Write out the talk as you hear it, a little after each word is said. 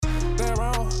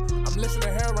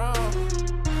listening here on.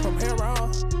 From here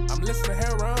on, I'm listening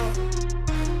here on.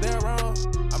 There on,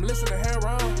 I'm listening here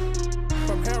on.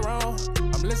 From here on,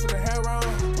 I'm listening here on.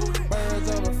 Birds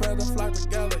of a feather flock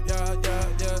together, yeah, yeah,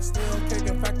 yeah. Still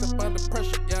kicking facts up under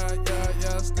pressure, yeah, yeah,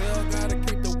 yeah. Still gotta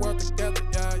keep the world together,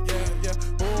 yeah, yeah, yeah.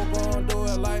 Who gon' do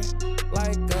it like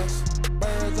us?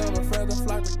 Birds of a feather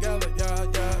flock together, yeah,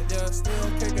 yeah, yeah.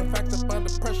 Still kicking facts up under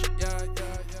pressure, yeah, yeah, yeah.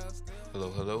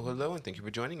 Hello, and thank you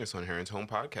for joining us on Heron's Home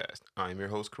Podcast. I'm your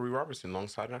host, Corey Robertson,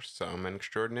 alongside our soundman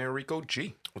extraordinaire, Rico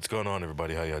G. What's going on,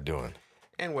 everybody? How y'all doing?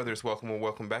 And whether it's welcome or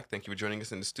welcome back, thank you for joining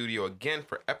us in the studio again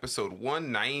for episode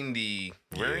 190.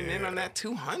 We're in on that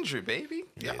 200, baby.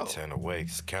 Yo. Yeah, 10 away.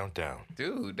 Countdown.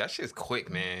 Dude, that shit's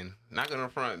quick, man. Not gonna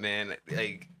front, man.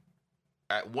 Like,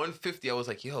 at 150, I was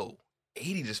like, yo,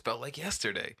 80 just felt like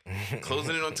yesterday.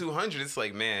 Closing in on 200, it's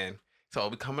like, man, it's all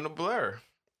becoming a blur.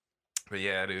 But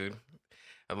yeah, dude,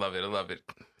 I love it.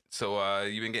 So,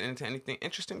 you been getting into anything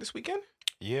interesting this weekend?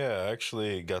 Yeah, I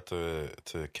actually got to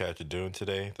catch a Dune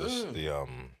today. The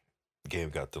game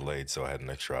got delayed, so I had an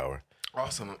extra hour.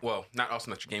 Awesome. Well, not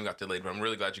awesome that your game got delayed, but I'm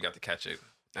really glad you got to catch it.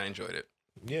 I enjoyed it.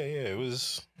 Yeah, it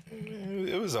was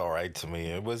all right to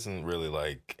me. It wasn't really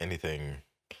like anything.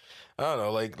 I don't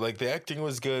know, like the acting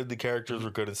was good, the characters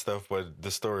were good and stuff, but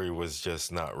the story was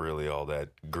just not really all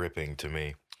that gripping to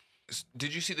me.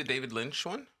 Did you see the David Lynch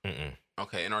one? Mm-mm.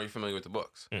 Okay, and are you familiar with the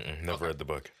books? Never read the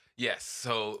book. Yes,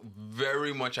 so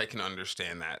very much I can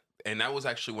understand that. And that was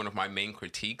actually one of my main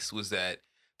critiques, was that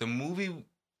the movie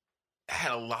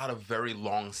had a lot of very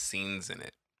long scenes in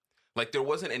it. Like, there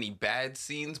wasn't any bad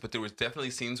scenes, but there was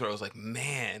definitely scenes where I was like,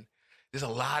 man, there's a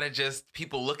lot of just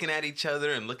people looking at each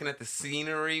other and looking at the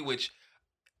scenery, which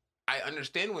I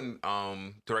understand when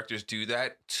directors do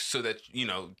that so that, you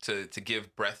know, to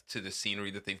give breath to the scenery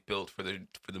that they've built for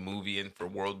the movie and for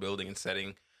world building and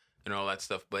setting and all that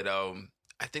stuff. But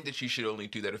I think that you should only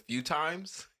do that a few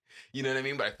times. You know what I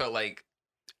mean? But I felt like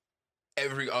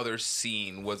every other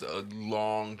scene was a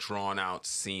long, drawn-out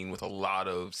scene with a lot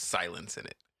of silence in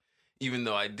it. Even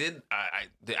though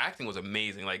the acting was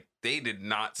amazing. Like, they did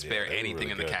not spare anything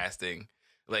really in the casting.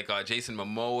 Like, Jason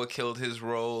Momoa killed his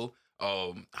role.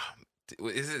 That's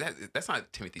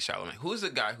not Timothée Chalamet. Who's the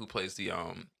guy who plays the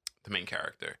main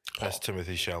character? That's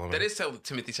Timothée Chalamet. That is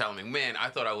Timothée Chalamet. Man, I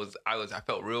thought I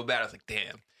felt real bad. I was like,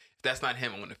 damn, if that's not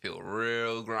him, I'm gonna feel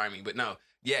real grimy. But no,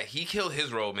 yeah, he killed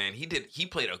his role, man. He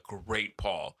played a great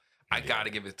Paul. I gotta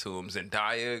give it to him.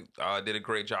 Zendaya did a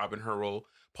great job in her role.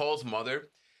 Paul's mother,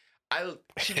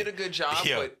 she did a good job,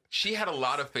 but she had a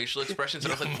lot of facial expressions.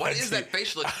 And I was like, what is that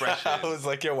facial expression? I was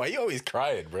like, yo, why you always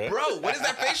crying, bro? Bro, what is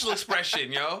that facial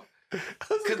expression, yo?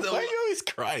 Like, why you always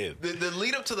crying? The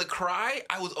lead up to the cry,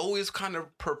 I was always kind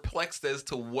of perplexed as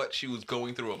to what she was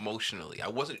going through emotionally. I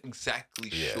wasn't exactly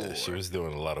sure. Yeah, she was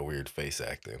doing a lot of weird face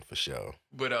acting for sure.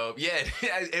 But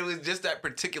it was just that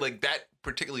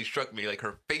particularly struck me. Like,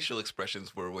 her facial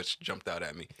expressions were what jumped out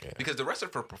at me. Yeah. Because the rest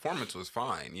of her performance was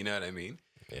fine. You know what I mean?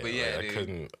 Yeah, but yeah, I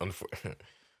couldn't.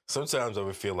 Sometimes I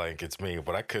would feel like it's me,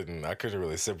 but I couldn't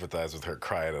really sympathize with her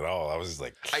crying at all. I was just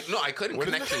like, I couldn't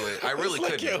connect to it. I really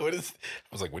couldn't. I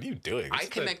was like, what are you doing? I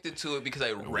connected to it because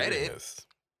I read it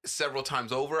several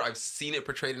times over. I've seen it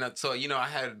portrayed in that. So, you know, I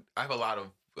have a lot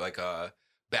of like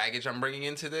baggage I'm bringing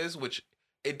into this, which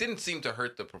it didn't seem to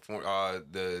hurt the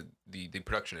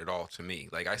production at all to me.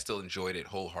 Like, I still enjoyed it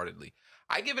wholeheartedly.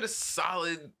 I give it a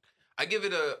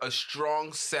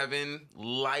strong 7,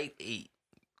 light 8,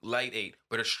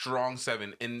 but a strong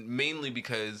 7, and mainly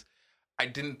because I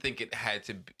didn't think it had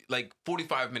to be, like,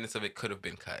 45 minutes of it could have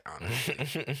been cut,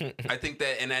 honestly. I think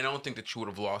that, and I don't think that you would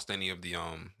have lost any of the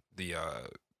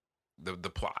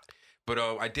plot. But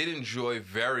I did enjoy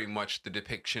very much the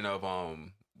depiction of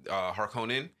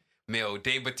Harkonnen.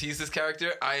 Dave Bautista's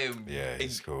character.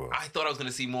 He's cool. I thought I was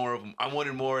gonna see more of him. I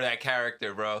wanted more of that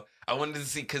character, bro. I wanted to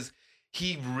see, because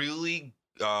he really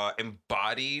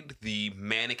embodied the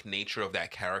manic nature of that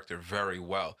character very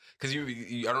well. Because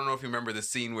I don't know if you remember the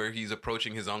scene where he's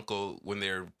approaching his uncle when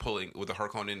the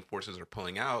Harkonnen forces are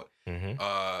pulling out. Mm-hmm.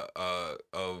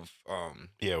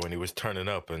 When he was turning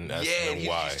up and asking him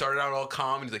why. He started out all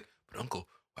calm and he's like, "But uncle,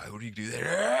 why would you do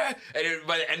that?" And then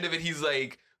by the end of it, he's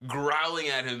like growling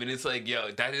at him, and it's like,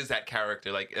 yo, that is that character.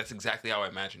 Like, that's exactly how I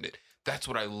imagined it. That's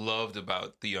what I loved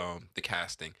about the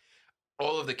casting.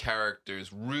 All of the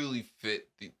characters really fit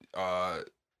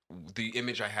the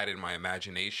image I had in my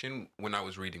imagination when I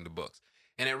was reading the books.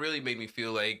 And it really made me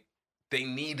feel like they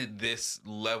needed this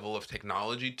level of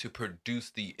technology to produce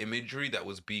the imagery that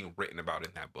was being written about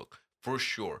in that book, for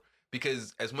sure.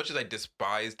 Because as much as I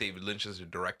despise David Lynch as a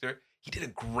director, he did a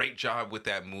great job with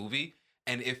that movie.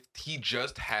 And if he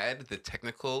just had the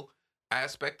technical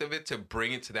aspect of it to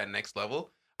bring it to that next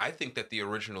level, I think that the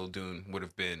original Dune would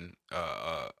have been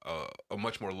a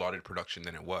much more lauded production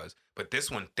than it was. But this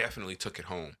one definitely took it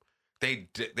home. They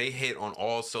hit on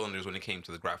all cylinders when it came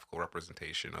to the graphical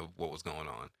representation of what was going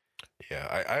on.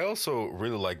 Yeah, I also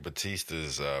really like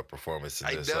Batista's performance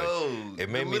in this. I know. Like, it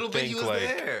made me think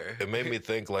there. it made me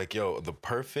think like, yo, the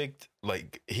perfect,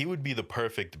 like, he would be the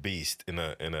perfect Beast in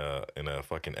a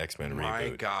fucking X-Men reboot. My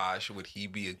gosh, would he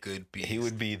be a good Beast? He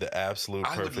would be the absolute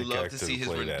perfect I would love character to see his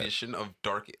play rendition of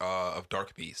Dark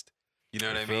Beast. You know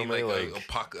what I feel mean? me? Like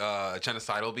Like- a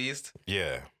genocidal beast.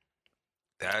 Yeah,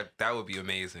 That would be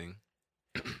amazing.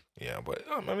 yeah, but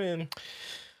I mean,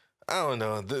 I don't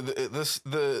know.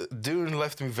 The Dune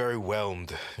left me very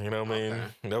whelmed. You know what I mean?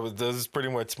 Okay. That is pretty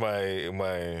much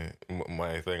my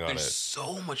thing on There's it.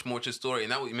 so much more to the story,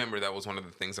 and remember that was one of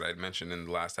the things that I had mentioned in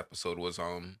the last episode was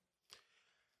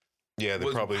Yeah, they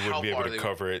was probably how wouldn't be able far to they-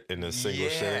 cover it in a single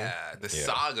thing. Yeah, the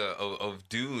saga of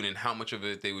Dune and how much of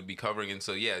it they would be covering, and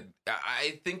so yeah,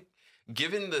 I think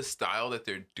given the style that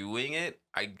they're doing it,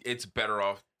 it's better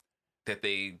off that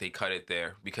they cut it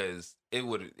there because they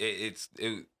want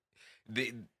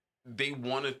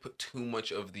to put too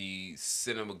much of the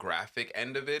cinematographic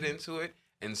end of it into it,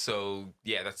 and so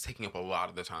yeah, that's taking up a lot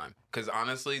of the time. Because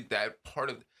honestly, that part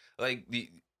of like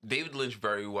the David Lynch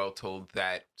very well told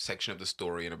that section of the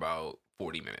story in about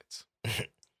 40 minutes.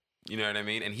 You know what I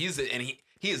mean? And he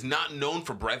is not known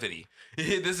for brevity.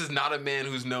 This is not a man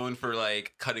who's known for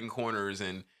like cutting corners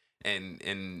and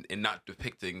not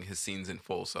depicting his scenes in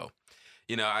full. So,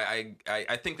 you know, I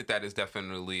think that is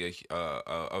definitely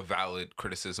a valid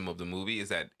criticism of the movie is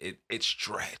that it's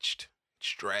stretched,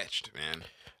 man.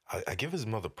 I give his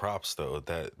mother props though.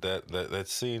 That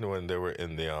scene when they were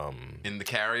in the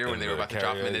carrier when they were about to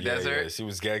drop him in the desert. Yeah, she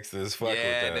was gangster as fuck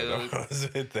Yeah, with that. I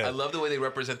was with that. I love the way they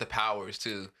represent the powers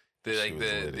too.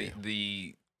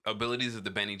 The abilities of the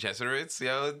Bene Gesserits,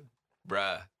 yo,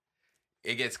 bruh.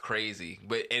 It gets crazy.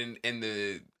 But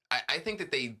I think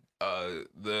that they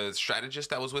the strategist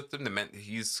that was with them,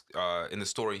 he's in the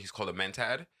story he's called a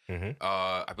Mentad. Mhm.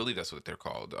 I believe that's what they're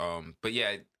called. But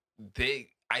yeah,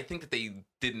 I think that they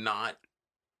did not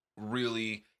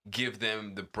really give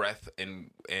them the breadth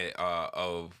and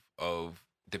of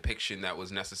depiction that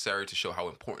was necessary to show how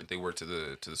important they were to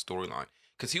the storyline.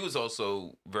 Because he was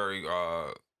also very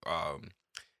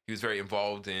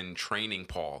involved in training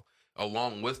Paul,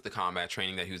 along with the combat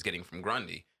training that he was getting from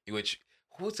Grundy. Which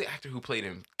who was the actor who played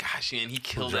him? Gosh, man, he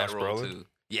killed that role Brolin? too.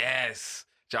 Yes,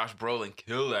 Josh Brolin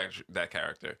killed that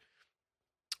character.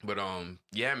 But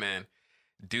yeah, man.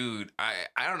 Dude, I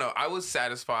don't know. I was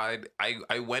satisfied.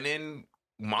 I went in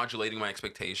modulating my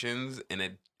expectations,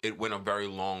 and it went a very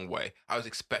long way. I was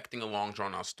expecting a long,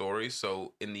 drawn-out story.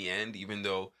 So in the end, even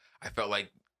though I felt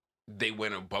like they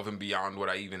went above and beyond what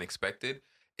I even expected,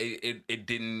 it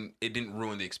didn't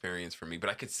ruin the experience for me.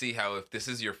 But I could see how if this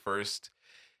is your first,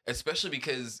 especially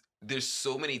because there's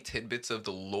so many tidbits of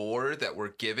the lore that were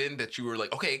given that you were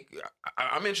like, okay,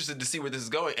 I'm interested to see where this is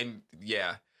going. And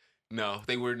yeah. No,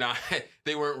 they were not.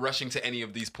 They weren't rushing to any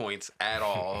of these points at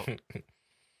all.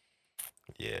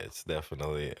 Yeah, it's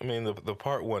definitely. I mean, the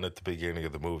part one at the beginning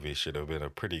of the movie should have been a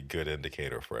pretty good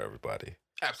indicator for everybody.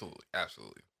 Absolutely.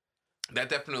 That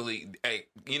definitely,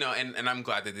 and I'm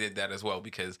glad they did that as well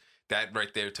because that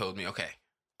right there told me, okay,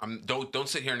 don't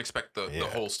sit here and expect the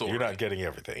whole story. You're not getting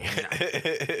everything.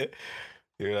 No.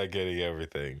 You're not getting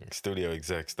everything. Studio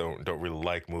execs don't really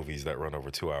like movies that run over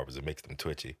 2 hours. It makes them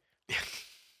twitchy.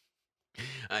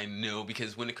 I know,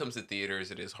 because when it comes to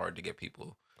theaters, it is hard to get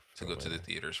people to go to the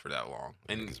theaters for that long.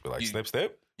 And Just be like,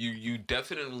 snip. You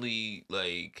definitely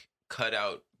like cut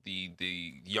out the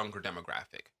younger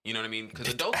demographic. You know what I mean? Because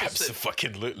adults will sit.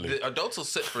 Absolutely. The adults will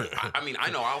sit for. I mean,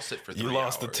 I know I'll sit for 3 hours. You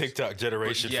lost the TikTok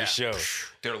generation for sure.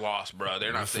 They're lost, bro.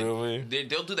 They're not. You feel me?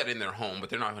 They'll do that in their home, but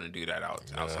they're not going to do that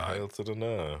outside. Hell to the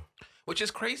no. Which is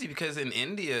crazy because in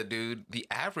India, dude, the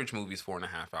average movie is 4.5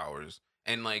 hours,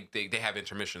 and like they have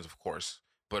intermissions, of course.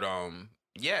 But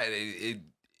yeah, it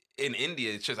in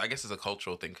India, it's just, I guess it's a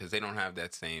cultural thing because they don't have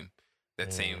that same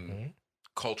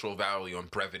cultural value on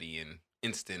brevity and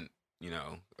instant,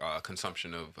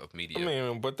 consumption of media. I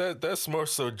mean, but that's more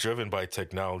so driven by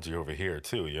technology over here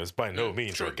too. It's by no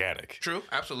means organic. True,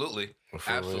 absolutely.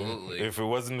 Absolutely. If it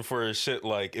wasn't for shit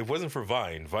like, it wasn't for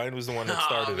Vine. Vine was the one that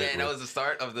started it. That was the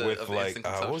start of the with of the like instant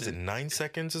consumption. what was it, 9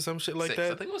 seconds or some shit like 6.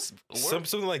 that? I think it was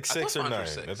something like 6 or 9.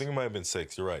 6. I think it might have been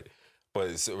 6. You're right.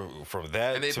 But from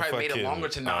that, And they to probably made it fucking, longer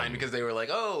to 9 because they were like,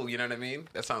 oh, you know what I mean?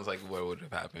 That sounds like what would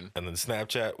have happened. And then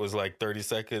Snapchat was like 30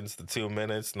 seconds to 2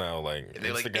 minutes. Now, like, And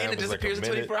they're like, Instagram and it was like a disappears in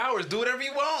minute. 24 hours. Do whatever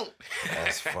you want.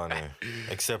 That's funny.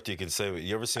 Except you can save it.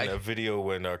 You ever seen that video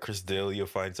when Chris D'Elia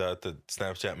finds out that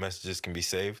Snapchat messages can be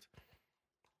saved?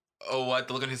 Oh, what?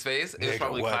 The look on his face? It was Nigga,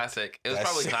 probably what? classic. It was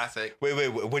That's- probably classic. Wait.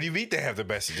 What do you mean they have the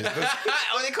messages?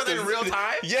 Oh, they called it in real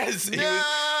time? Yes.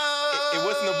 It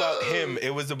wasn't about him.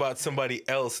 It was about somebody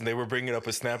else, and they were bringing up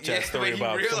a Snapchat Yeah, story but he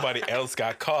about realized- somebody else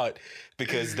got caught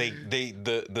because the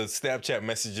Snapchat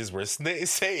messages were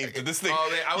saved. And this thing, Oh,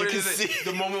 man, I you would can have see.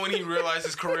 the moment when he realized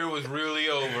his career was really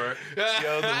over.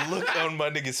 Yo, the look on my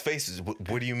nigga's face is,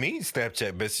 what do you mean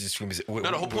Snapchat messages can be saved? No,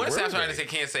 the whole point of Snapchat is they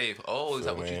can't save. Oh, is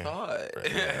that what you man.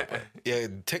 thought? Yeah,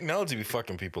 technology be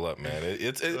fucking people up, man.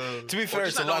 To be fair, just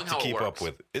it's a not lot knowing to how it keep up works.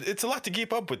 with. It's a lot to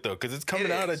keep up with though, because it's coming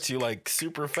It out is. at you like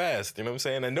super fast. You know what I'm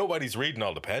saying? And nobody's reading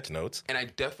all the patch notes. And I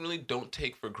definitely don't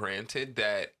take for granted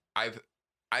that I've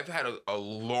had a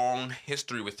long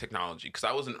history with technology because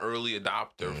I was an early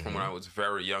adopter from when I was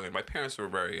very young, and my parents were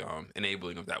very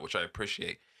enabling of that, which I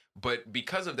appreciate. But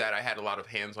because of that, I had a lot of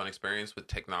hands-on experience with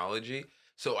technology,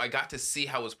 so I got to see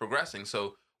how it was progressing.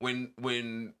 So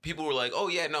when people were like, "Oh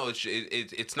yeah, no,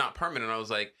 it's not permanent," I was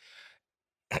like,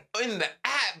 in the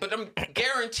app, but I'm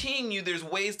guaranteeing you there's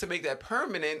ways to make that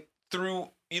permanent through,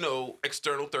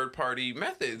 external third-party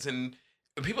methods. And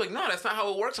people are like, no, that's not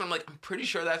how it works. And I'm like, I'm pretty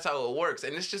sure that's how it works.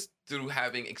 And it's just through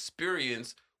having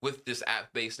experience with this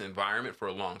app-based environment for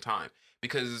a long time.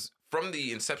 Because from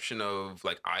the inception of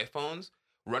like iPhones,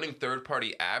 running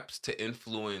third-party apps to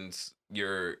influence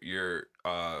your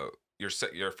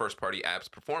first-party app's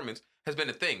performance has been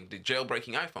a thing. The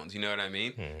jailbreaking iPhones, you know what I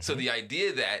mean? So the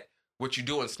idea that what you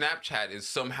do on Snapchat is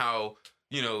somehow,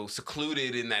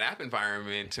 secluded in that app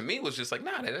environment, to me was just like,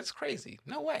 nah, that's crazy.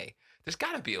 No way. There's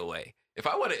got to be a way. If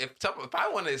I want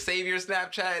to save your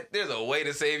Snapchat, there's a way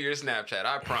to save your Snapchat.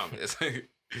 I promise.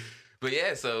 But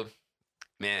yeah, so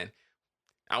man,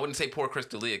 I wouldn't say poor Chris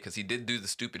D'Elia because he did do the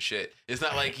stupid shit. It's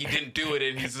not like he didn't do it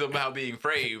and he's somehow being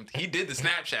framed. He did the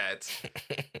Snapchats.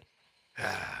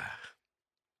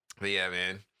 But yeah,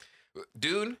 man,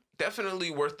 dude, definitely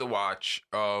worth the watch.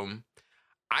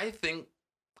 I think,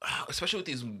 especially with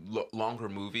these longer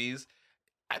movies,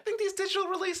 I think these digital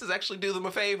releases actually do them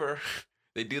a favor.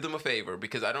 They do them a favor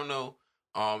because I don't know,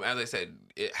 as I said,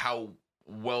 how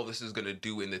well this is going to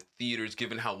do in the theaters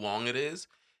given how long it is.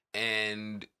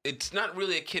 And it's not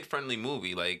really a kid-friendly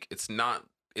movie. Like, it's not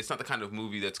the kind of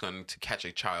movie that's going to catch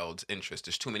a child's interest.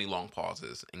 There's too many long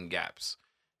pauses and gaps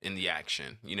in the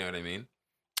action. You know what I mean?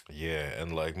 Yeah,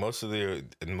 and like most of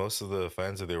the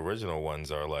fans of the original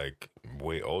ones are like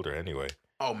way older anyway.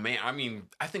 Oh man, I mean,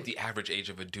 I think the average age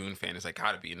of a Dune fan is like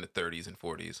gotta be in the 30s and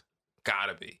 40s.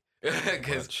 Gotta be.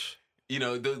 Because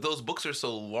those books are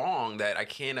so long that I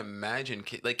can't imagine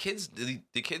the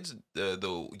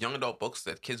young adult books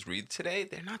that kids read today,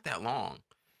 they're not that long.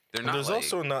 They're not. There's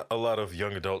also not a lot of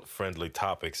young adult friendly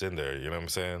topics in there. You know what I'm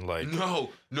saying? Like no.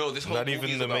 This whole not movie even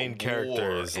is the about main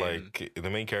character is war and- like the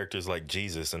main character is like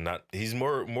Jesus, and not he's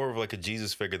more of like a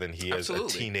Jesus figure than he is a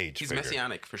teenage. He's figure.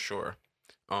 messianic for sure.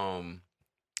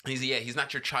 He's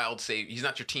not your child savior. He's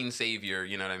not your teen savior.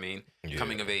 You know what I mean? Yeah.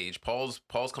 Coming of age. Paul's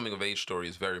coming of age story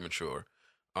is very mature.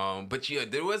 But yeah,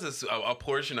 there was a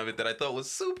portion of it that I thought was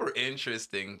super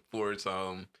interesting for its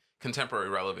contemporary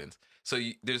relevance. So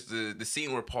there's the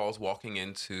scene where Paul's walking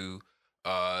into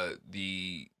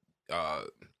the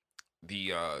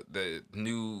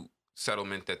new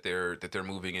settlement that they're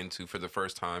moving into for the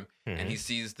first time, and he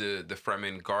sees the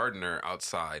Fremen gardener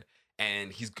outside,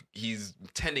 and he's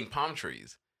tending palm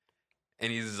trees,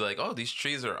 and he's like, "Oh, these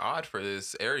trees are odd for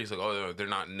this area." He's like, "Oh, they're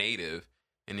not native,"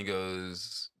 and he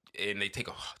goes, and they take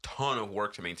a ton of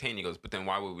work to maintain. He goes, "But then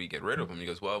why would we get rid of them?" He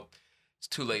goes, "Well, it's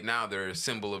too late now. They're a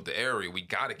symbol of the area. We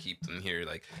got to keep them here.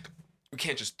 Like, we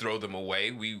can't just throw them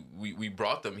away. We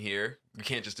brought them here. We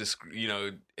can't just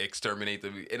exterminate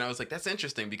them." And I was like, that's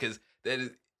interesting because that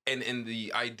is, and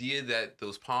the idea that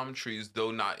those palm trees, though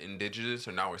not indigenous,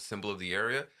 are now a symbol of the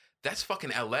area. That's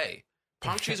fucking LA.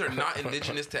 Palm trees are not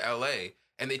indigenous to LA,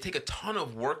 and they take a ton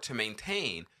of work to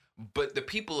maintain. But the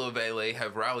people of LA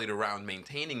have rallied around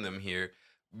maintaining them here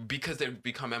because they've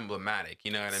become emblematic.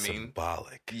 You know what I mean?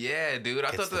 Symbolic. Yeah, dude.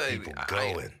 I Gets thought the people that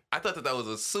going. I thought that was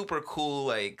a super cool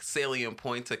like salient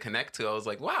point to connect to. I was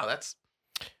like, wow, that's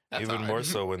Even odd. more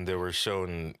so when they were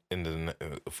shown in the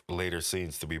later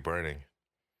scenes to be burning.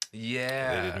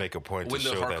 Yeah, They did make a point to when the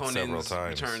show that several Harkonnens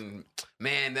times. return,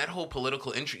 man, that whole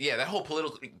political intrigue. Yeah, that whole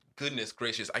political. Goodness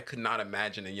gracious, I could not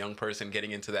imagine a young person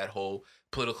getting into that whole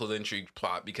political intrigue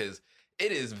plot because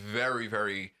it is very,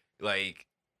 very like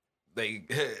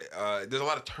there's a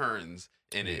lot of turns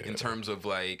in it in terms of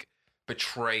like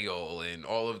betrayal and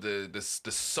all of the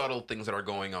subtle things that are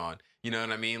going on. You know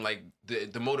what I mean? Like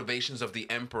the motivations of the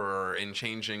emperor in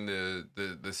changing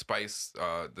the spice,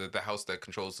 the house that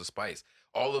controls the spice.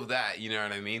 All of that, you know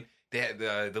what I mean? They had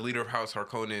the leader of House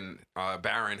Harkonnen,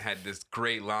 Baron, had this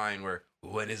great line where,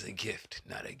 "What is a gift?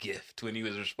 Not a gift," when he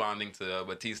was responding to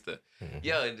Batista. Mm-hmm.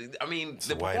 Yeah, I mean,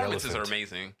 the performances are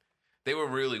amazing. They were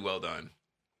really well done.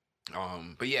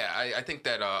 But yeah, I think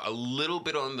that a little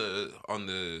bit on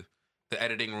the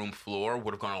editing room floor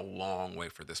would have gone a long way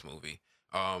for this movie.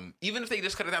 Even if they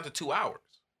just cut it down to 2 hours.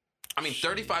 I mean,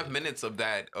 35 minutes of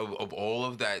that of all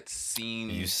of that scene.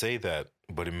 You say that,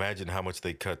 but imagine how much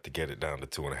they cut to get it down to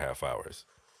 2.5 hours.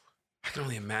 I can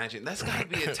only imagine. That's got to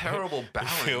be a terrible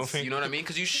balance. You know what I mean?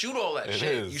 Because you shoot all that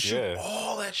shit. You shoot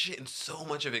all that shit, and so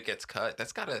much of it gets cut.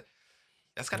 That's gotta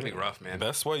be rough, man.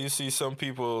 That's why you see some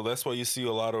people. That's why you see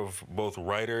a lot of both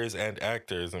writers and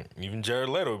actors, and even Jared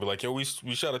Leto would be like, "Yo, we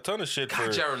shot a ton of shit."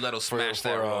 God, Jared Leto smashed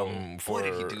that role. Boy,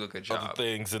 did he do a good job. Other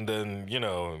things, and then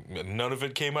none of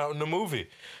it came out in the movie.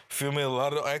 Feel me? A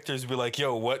lot of actors be like,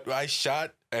 "Yo, what I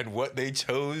shot and what they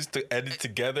chose to edit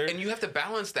together." And you have to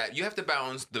balance that. You have to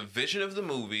balance the vision of the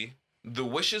movie, the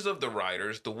wishes of the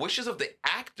writers, the wishes of the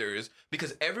actors,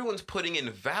 because everyone's putting in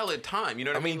valid time. You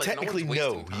know what I mean? Like, technically,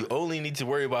 no. You only need to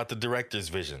worry about the director's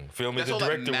vision. Feel me? That's the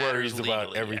director worries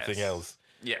about everything else.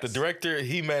 Yes. The director,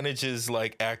 he manages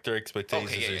like actor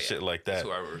expectations and shit like that. That's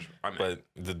who I meant. But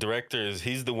the director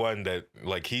he's the one that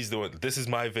this is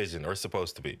my vision, or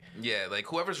supposed to be. Yeah, like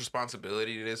whoever's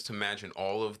responsibility it is to imagine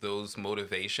all of those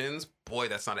motivations, boy,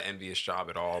 that's not an envious job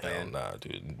at all, man. Nah,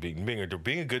 dude. Being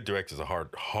a good director is a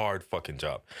hard fucking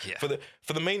job. Yeah.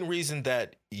 For the main reason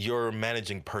that you're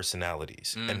managing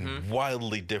personalities and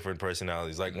wildly different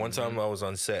personalities. Like one time I was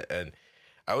on set and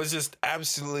I was just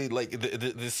absolutely like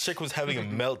this chick was having a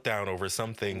meltdown over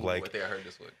something. Ooh, like I think I heard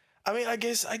this one. I mean, I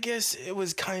guess it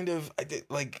was kind of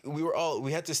like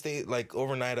we had to stay like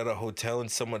overnight at a hotel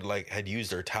and someone like had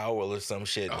used her towel or some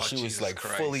shit. And she Jesus was like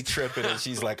Christ. fully tripping and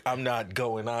she's like, "I'm not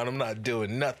going on. I'm not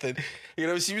doing nothing." She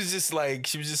was just like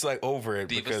over it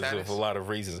Diva because status? of a lot of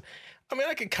reasons. I mean,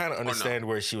 I can kind of understand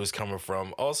where she was coming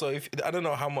from. Also, I don't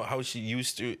know how she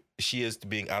is to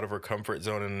being out of her comfort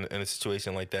zone in a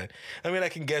situation like that. I mean, I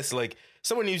can guess like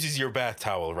someone uses your bath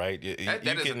towel, right? That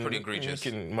is pretty egregious.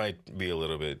 Might be a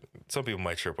little bit. Some people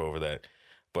might trip over that.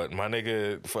 But my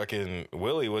nigga fucking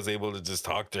Willie was able to just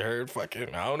talk to her.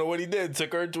 Fucking, I don't know what he did.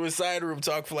 Took her to a side room,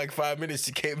 talked for like 5 minutes.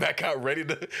 She came back out ready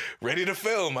to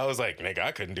film. I was like, nigga,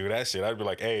 I couldn't do that shit. I'd be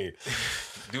like, hey,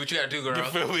 do what you gotta do, girl. You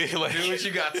feel me? Like, do what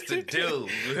you got to do.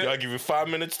 I'll give you 5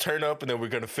 minutes, turn up, and then we're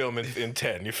gonna film in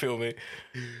 10. You feel me?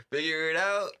 Figure it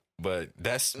out. But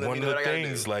that's one of the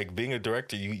things. Like being a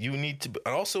director, you need to.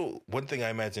 And also, one thing I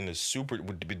imagine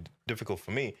would be difficult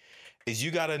for me. Is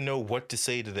you got to know what to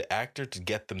say to the actor to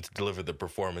get them to deliver the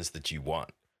performance that you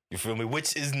want. You feel me?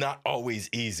 Which is not always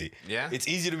easy. Yeah. It's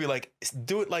easy to be like,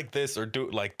 do it like this or do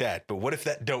it like that. But what if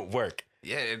that don't work?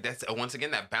 Yeah, that's once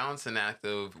again that balancing act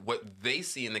of what they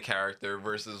see in the character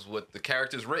versus what the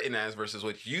character's written as versus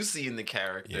what you see in the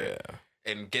character. Yeah.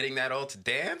 And getting that all to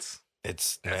dance.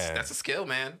 That's a skill,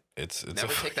 man. It's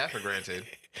never take that for granted.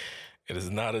 It is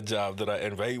not a job that I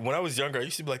envy. When I was younger, I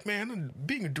used to be like, man,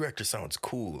 being a director sounds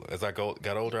cool. As I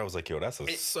got older, I was like, yo, that's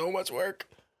so much work.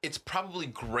 It's probably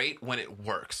great when it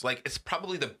works. Like, it's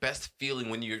probably the best feeling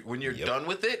when you're done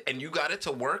with it and you got it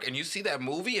to work and you see that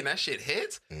movie and that shit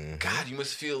hits. Mm-hmm. God, you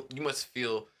must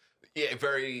feel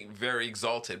very, very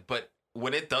exalted. But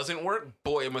when it doesn't work,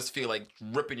 boy, it must feel like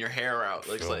ripping your hair out.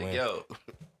 Like, it's like, man. Yo.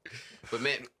 But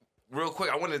man, real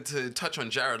quick, I wanted to touch on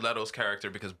Jared Leto's character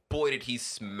because boy, did he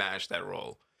smash that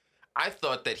role. I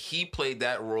thought that he played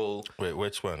that role. Wait,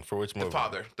 which one? For which movie? The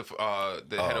father,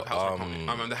 the head of House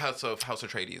of the House of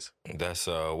Atreides. That's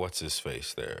what's his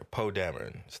face there? Poe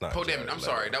Dameron. It's not Poe Dameron. I'm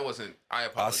sorry, that wasn't. I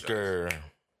apologize. Oscar.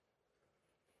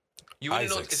 You wouldn't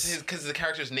know it's because the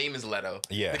character's name is Leto.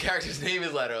 Yeah, the character's name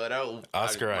is Leto.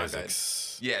 Oscar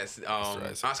Isaacs. Yes,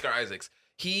 Oscar Isaacs.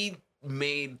 He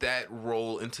made that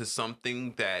role into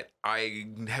something that I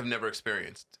have never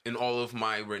experienced. In all of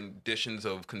my renditions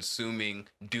of consuming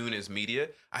Dune as media,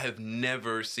 I have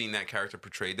never seen that character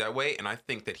portrayed that way, and I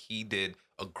think that he did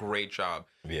a great job.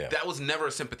 Yeah. That was never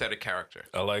a sympathetic character.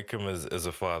 I like him as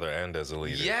a father and as a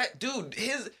leader. Yeah, dude,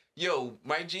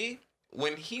 my G,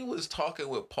 when he was talking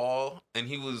with Paul and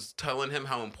he was telling him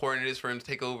how important it is for him to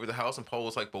take over the house, and Paul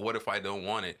was like, but what if I don't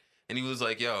want it? And he was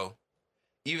like, yo,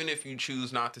 even if you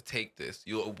choose not to take this,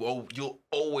 you'll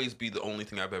always be the only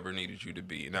thing I've ever needed you to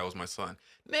be. And that was my son.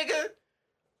 Nigga,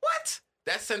 what?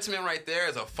 that sentiment right there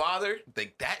as a father,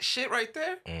 like that shit right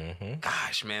there. Mm-hmm.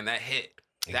 Gosh, man, that hit.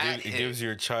 It gives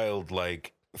your child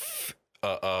like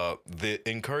the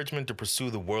encouragement to pursue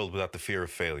the world without the fear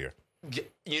of failure.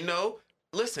 You know,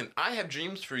 listen, I have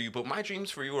dreams for you, but my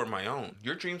dreams for you are my own.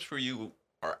 Your dreams for you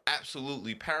are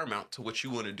absolutely paramount to what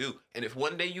you want to do. And if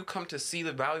one day you come to see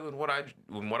the value in what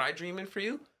I dream in for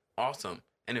you, awesome.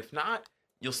 And if not,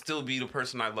 you'll still be the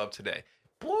person I love today.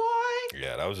 Boy.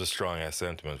 Yeah, that was a strong ass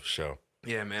sentiment for sure.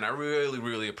 Yeah, man, I really,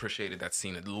 really appreciated that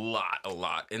scene a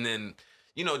lot. And then,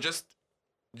 you know, just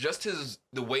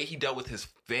the way he dealt with his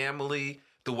family,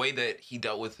 the way that he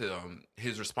dealt with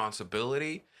his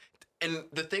responsibility. And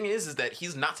the thing is that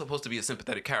he's not supposed to be a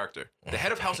sympathetic character. The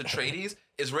head of House Atreides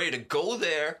is ready to go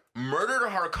there, murder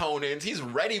the Harkonnens. He's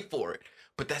ready for it.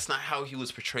 But that's not how he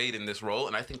was portrayed in this role.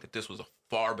 And I think that this was a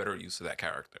far better use of that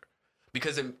character.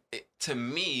 Because to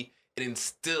me, it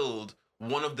instilled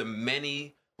one of the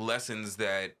many lessons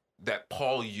that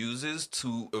Paul uses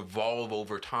to evolve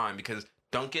over time. Because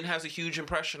Duncan has a huge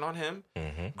impression on him.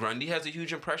 Mm-hmm. Grundy has a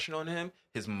huge impression on him.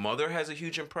 His mother has a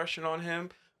huge impression on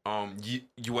him. Dr.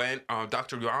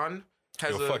 Yuan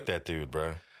has fuck that dude,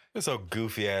 bro. This a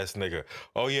goofy ass nigga.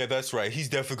 Oh yeah, that's right. He's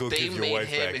definitely gonna give your wife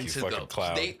back. You fucking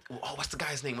clown. What's the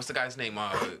guy's name?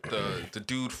 The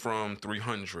dude from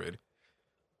 300.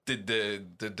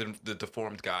 The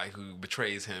deformed guy who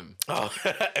betrays him. Oh,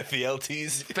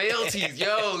 fealties. Fealties,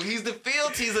 yo, he's the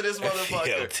fealties of this motherfucker.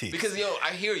 Fealties. Because yo,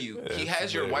 I hear you. He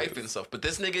has your wife and stuff, but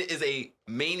this nigga is a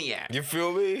maniac. You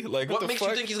feel me? Like what makes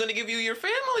you think he's gonna give you your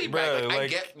family back? Like, I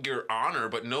get your honor,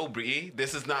 but no, Bree,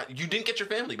 this is not. You didn't get your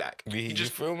family back. You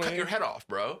just cut your head off,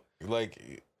 bro.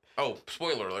 Like. Oh,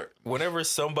 spoiler alert. Whenever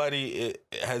somebody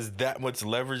has that much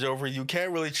leverage over you,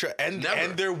 can't really trust. And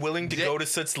they're willing to go to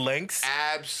such lengths.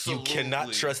 Absolutely. You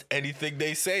cannot trust anything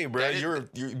they say, bro. You're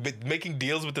making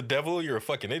deals with the devil. You're a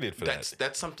fucking idiot for that.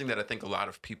 That's something that I think a lot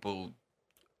of people,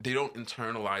 they don't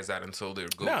internalize that until they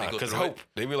go because hope.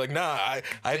 They be like, nah, I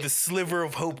have the sliver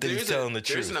of hope that he's telling the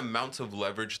truth. There's an amount of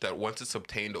leverage that once it's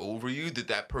obtained over you,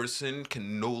 that person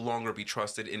can no longer be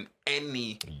trusted in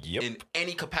any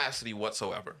capacity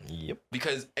whatsoever. Yep.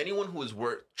 Because anyone who is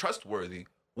trustworthy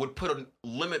would put a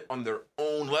limit on their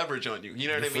own leverage on you. You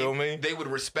know what I mean? Feel me? They would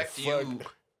respect you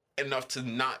enough to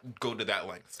not go to that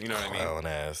length. You know what I mean? Clown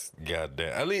ass.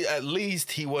 Goddamn. At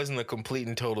least he wasn't a complete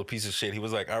and total piece of shit. He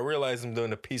was like, I realize I'm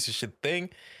doing a piece of shit thing,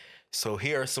 so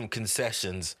here are some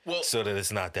concessions so that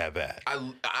it's not that bad.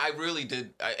 I really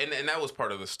did, and that was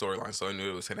part of the storyline, so I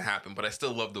knew it was going to happen. But I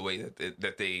still love the way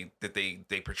that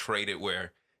they portrayed it,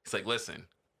 where it's like, listen,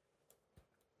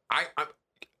 I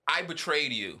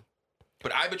betrayed you,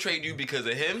 but I betrayed you because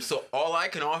of him. So all I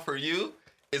can offer you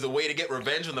is a way to get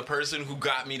revenge on the person who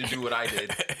got me to do what I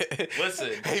did.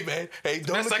 Listen. Hey, man. Hey,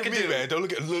 don't look at me, man. Don't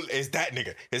look at... It's that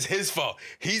nigga. It's his fault.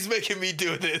 He's making me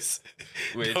do this.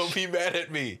 Don't be mad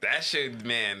at me. That shit,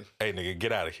 man. Hey, nigga,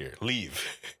 get out of here. Leave.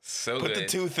 So Put the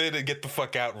tooth in and get the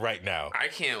fuck out right now. I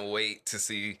can't wait to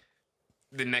see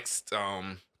the next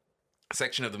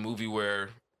section of the movie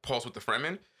where Paul's with the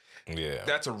Fremen. Yeah.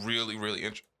 That's a really, really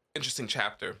interesting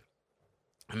chapter.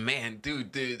 Man,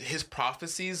 dude, his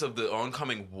prophecies of the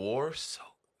oncoming war,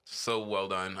 so well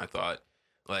done, I thought.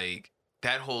 Like,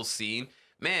 that whole scene.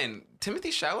 Man, Timothée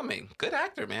Chalamet, good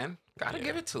actor, man. Gotta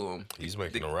give it to him. He's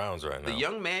making the rounds right now. The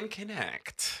young man can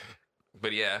act.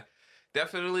 But yeah,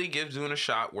 definitely give Dune a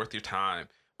shot, worth your time.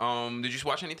 Did you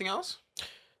watch anything else?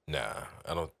 Nah,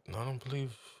 I don't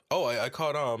believe... Oh, I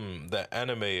caught that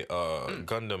anime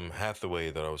Gundam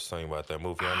Hathaway that I was telling you about, that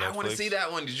movie on Netflix. I want to see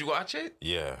that one. Did you watch it?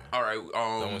 Yeah. All right.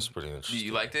 That one's pretty interesting.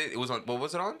 You liked it? It was on. What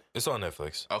was it on? It's on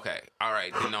Netflix. Okay. All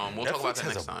right. Then we'll talk about that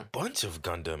next time. Netflix has a bunch of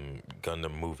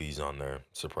Gundam movies on there.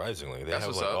 Surprisingly, they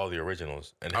have like all the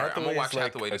originals. And Hathaway is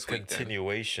like a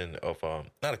continuation of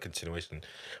not a continuation,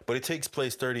 but it takes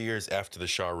place 30 years after the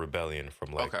Shah Rebellion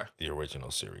from like the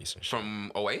original series. And shit.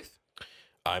 From 08th?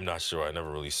 I'm not sure. I never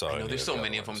really saw it. There's so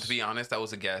many of them. To be honest, that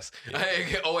was a guess.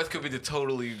 Yeah. OS could be the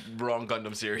totally wrong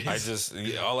Gundam series.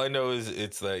 All I know is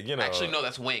it's like, you know. Actually, no,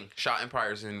 that's Wing. Shah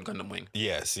Empire's in Gundam Wing.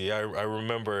 Yeah, see, I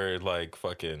remember like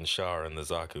fucking Shah and the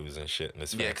Zaku's and shit in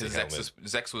this fancy helmet.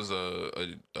 Zex was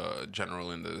a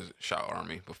general in the Shah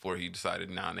army before he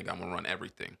decided, nah, nigga, I'm gonna run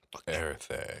everything.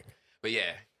 Everything. But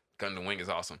yeah, Gundam Wing is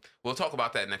awesome. We'll talk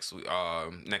about that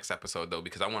next episode though,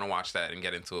 because I want to watch that and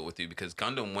get into it with you, because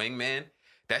Gundam Wing, man.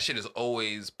 That shit is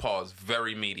always,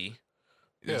 very meaty.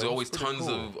 There's always tons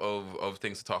of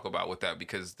things to talk about with that,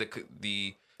 because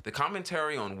the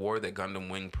commentary on war that Gundam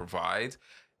Wing provides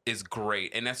is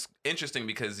great. And that's interesting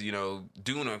because, you know,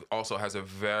 Dune also has a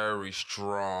very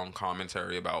strong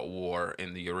commentary about war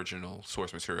in the original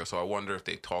source material. So I wonder if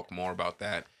they talk more about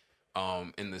that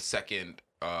in the second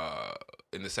part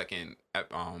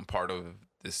of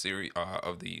the series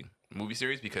of the movie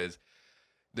series, because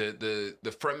the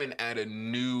Fremen add a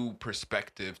new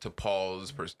perspective to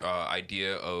Paul's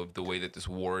idea of the way that this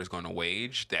war is going to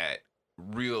wage that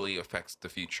really affects the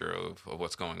future of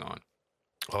what's going on.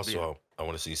 Also, I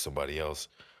want to see somebody else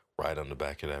ride on the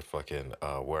back of that fucking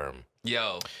worm.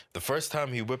 Yo, The first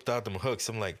time he whipped out them hooks,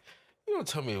 I'm like, you don't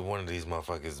tell me one of these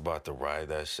motherfuckers is about to ride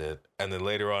that shit. And then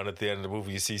later on at the end of the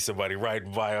movie, you see somebody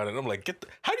riding by on it. I'm like,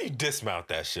 how do you dismount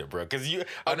that shit, bro? Because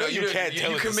I know you can't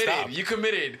tell it to stop. You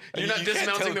committed. You're not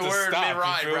dismounting the word stop,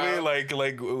 mid-ride, bro.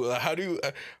 Like, how do you...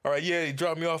 all right, yeah, you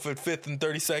drop me off at 5th and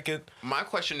 32nd. My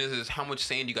question is how much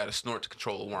sand you got to snort to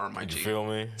control a worm, my G? You feel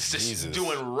me? It's just Jesus.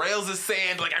 doing rails of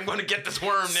sand like, I'm going to get this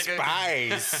worm, nigga.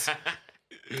 Spice.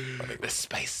 The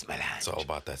spice, man. It's all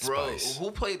about that Bro, spice.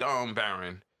 who played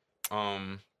Baron?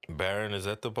 Baron, is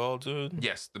that the bald dude?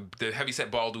 Yes, the heavyset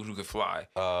bald dude who could fly.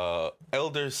 The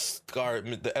Elder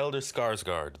Skarsgård,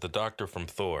 the doctor from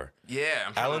Thor.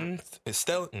 Yeah,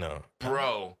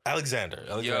 bro. Alexander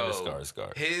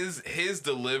Skarsgård. His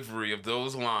delivery of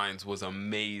those lines was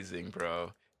amazing,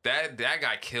 bro. That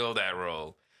guy killed that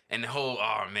role. And the whole,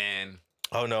 oh man.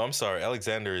 Oh no, I'm sorry.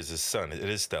 Alexander is his son. It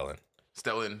is Stellan.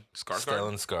 Stellan Skarsgård?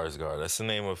 Stellan Skarsgård. That's the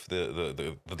name of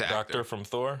the doctor actor from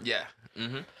Thor. Yeah.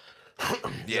 Mm-hmm.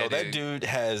 Yo, that dude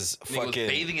has Nigga fucking...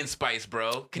 was bathing in spice,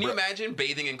 bro. Can you imagine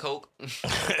bathing in coke?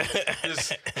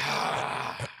 Just,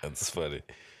 That's funny.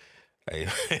 Hey.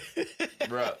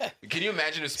 bro, can you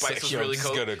imagine if spice was really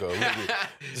coke? Gonna go.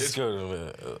 Just go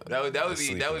to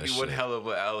That would be one hell of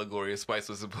an allegory if spice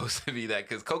was supposed to be that,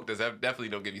 because coke definitely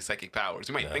don't give you psychic powers.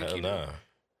 You might think you do.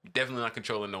 Definitely not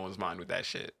controlling no one's mind with that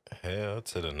shit. Hell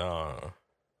to the nah.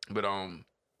 But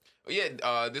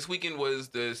yeah, this weekend was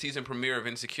the season premiere of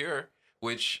Insecure,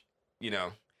 which, you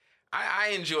know, I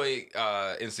enjoy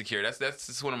Insecure. That's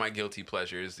just one of my guilty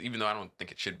pleasures, even though I don't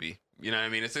think it should be. You know what I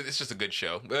mean? It's just a good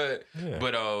show. But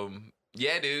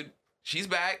yeah, dude, she's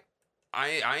back.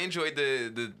 I enjoyed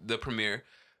the premiere.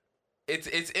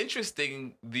 It's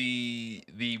interesting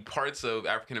the parts of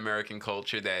African American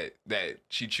culture that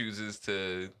she chooses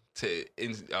to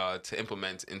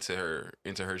implement into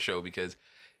her show, because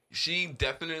she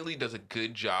definitely does a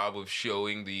good job of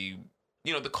showing the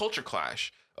culture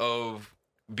clash of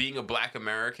being a Black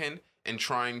American and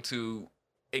trying to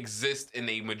exist in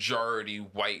a majority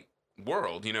white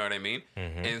world. You know what I mean?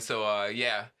 Mm-hmm. And so,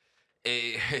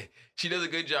 she does a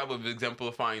good job of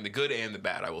exemplifying the good and the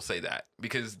bad. I will say that,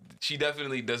 because she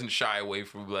definitely doesn't shy away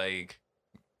from like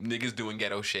niggas doing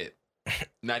ghetto shit,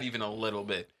 not even a little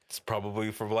bit. It's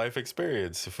probably from life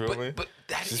experience. You feel me? But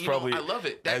that's probably, I love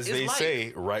it. That as is they life.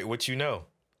 say, write what you know.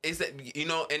 Is that,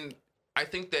 and I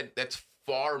think that's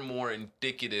far more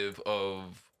indicative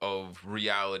of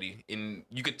reality. And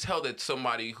you could tell that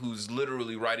somebody who's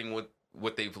literally writing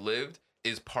what they've lived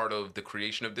is part of the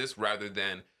creation of this, rather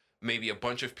than maybe a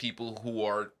bunch of people who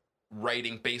are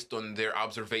writing based on their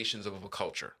observations of a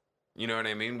culture. You know what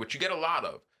I mean? Which you get a lot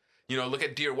of. Look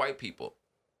at Dear White People.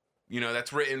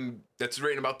 That's written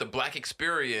about the Black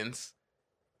experience,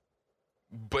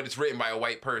 but it's written by a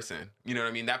white person. You know what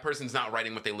I mean? That person's not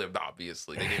writing what they lived,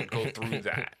 obviously. They didn't go through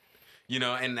that.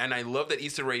 And I love that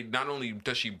Issa Rae, not only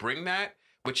does she bring that,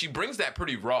 but she brings that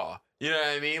pretty raw. You know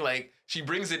what I mean? Like, she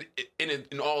brings it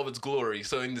in all of its glory.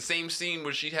 So in the same scene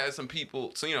where she has some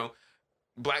people,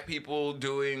 Black people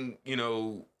doing,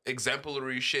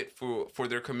 exemplary shit for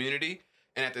their community,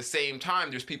 and at the same time,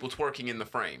 there's people twerking in the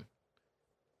frame.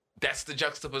 That's the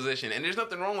juxtaposition, and there's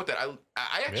nothing wrong with that.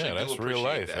 I actually do that's appreciate real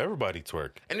life. that. Everybody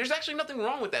twerk, and there's actually nothing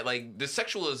wrong with that. Like, the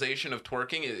sexualization of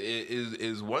twerking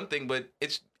is one thing, but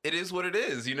it is what it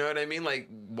is. You know what I mean? Like,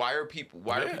 why are people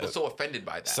so offended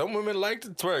by that? Some women like to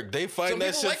twerk. They find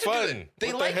that shit fun.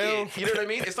 They like it. You know what I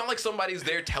mean? It's not like somebody's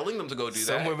there telling them to go do that.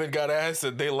 Some women got ass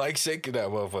that they like shaking that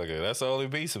motherfucker. That's all it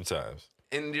be sometimes.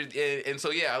 And so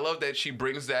yeah, I love that she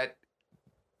brings that.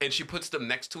 And she puts them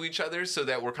next to each other so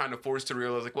that we're kind of forced to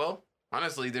realize, like, well,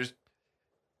 honestly,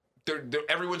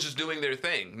 everyone's just doing their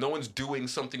thing. No one's doing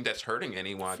something that's hurting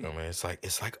anyone. I mean, it's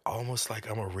like almost like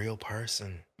I'm a real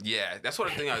person. Yeah, that's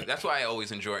that's why I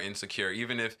always enjoy Insecure,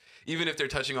 even if they're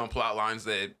touching on plot lines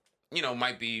that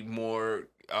might be more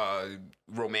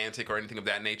romantic or anything of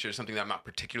that nature, something that I'm not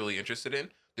particularly interested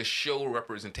in. The show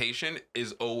representation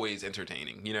is always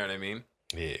entertaining. You know what I mean?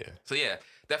 Yeah. So yeah,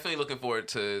 definitely looking forward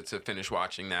to finish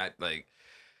watching that. Like,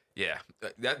 yeah,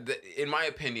 that in my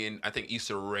opinion, I think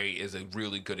Issa Rae is a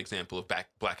really good example of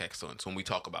Black excellence when we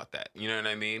talk about that. You know what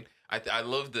I mean? I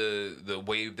love the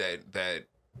wave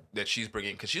that she's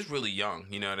bringing, because she's really young.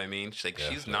 You know what I mean? She's like,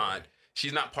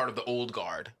 she's not part of the old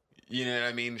guard. You know what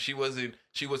I mean? She wasn't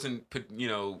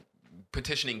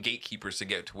petitioning gatekeepers to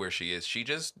get to where she is. She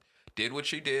just did what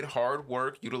she did, hard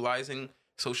work, utilizing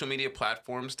social media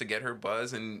platforms to get her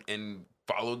buzz, and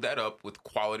followed that up with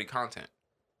quality content.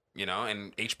 You know,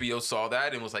 and HBO saw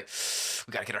that and was like,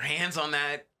 we gotta get our hands on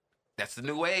that. That's the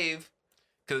new wave.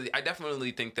 Because I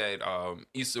definitely think that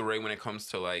Issa Rae, when it comes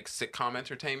to like sitcom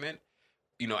entertainment,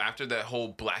 you know, after that whole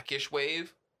Blackish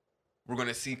wave, we're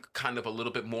gonna see kind of a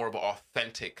little bit more of an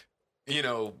authentic, you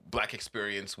know, Black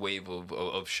experience wave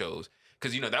of shows.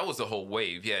 Because, you know, that was the whole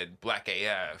wave. You had Black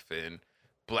AF and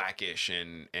Blackish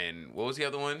and what was the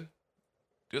other one?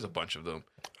 There's a bunch of them.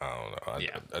 I don't know.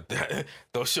 Yeah.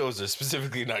 Those shows are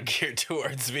specifically not geared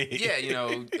towards me. Yeah, you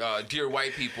know, Dear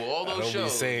White People, all those shows. Don't be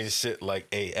saying shit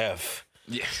like AF.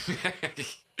 Yeah.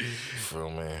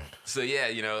 Feel me? So yeah,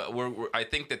 you know, I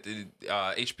think that the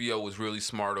HBO was really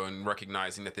smart on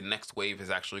recognizing that the next wave is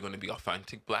actually going to be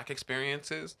authentic Black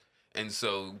experiences. And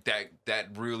so that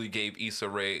really gave Issa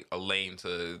Rae a lane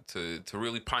to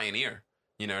really pioneer.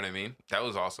 You know what I mean? That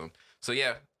was awesome. So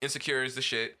yeah, Insecure is the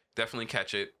shit. Definitely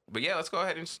catch it. But yeah, let's go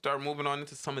ahead and start moving on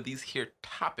into some of these here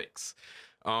topics.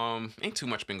 Ain't too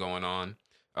much been going on.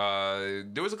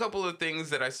 There was a couple of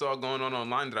things that I saw going on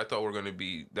online that I thought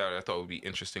would be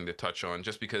interesting to touch on,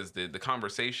 just because the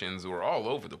conversations were all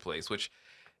over the place, which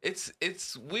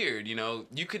it's weird. You know,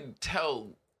 you could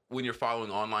tell when you're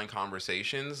following online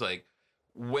conversations, like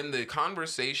when the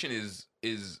conversation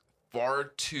is far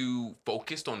too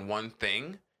focused on one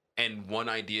thing and one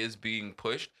idea is being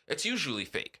pushed, it's usually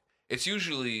fake. It's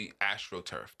usually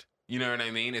astroturfed. You know what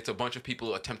I mean? It's a bunch of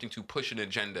people attempting to push an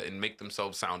agenda and make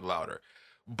themselves sound louder.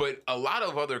 But a lot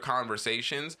of other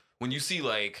conversations, when you see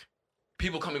like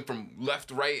people coming from left,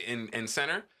 right, and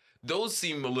center, those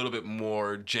seem a little bit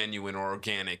more genuine or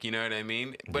organic. You know what I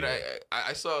mean? But yeah.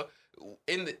 I saw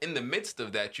in the midst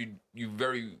of that, you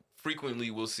very frequently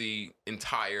will see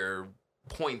entire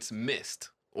points missed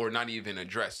or not even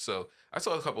addressed. So I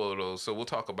saw a couple of those. So we'll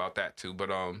talk about that too.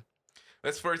 But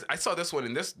let's first. I saw this one,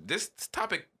 and this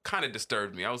topic kind of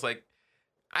disturbed me. I was like,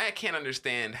 I can't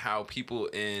understand how people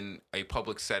in a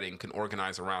public setting can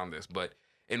organize around this. But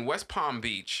in West Palm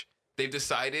Beach, they've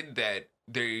decided that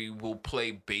they will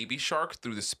play Baby Shark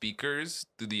through the speakers,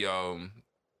 through the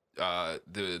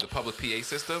public PA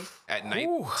system at night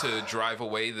to drive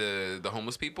away the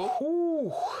homeless people.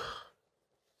 Ooh.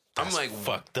 I'm like,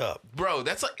 fucked up, bro.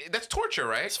 That's torture,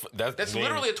 right? That's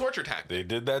literally a torture tactic. They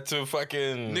did that to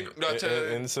fucking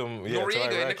Noriega in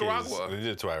Nicaragua. They did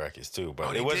it to Iraqis too,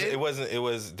 but it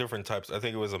was different types. I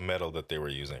think it was a metal that they were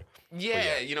using.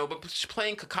 Yeah, you know, but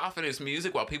playing cacophonous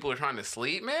music while people are trying to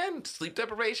sleep, man, sleep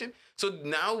deprivation. So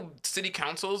now city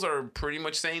councils are pretty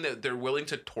much saying that they're willing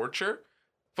to torture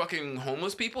fucking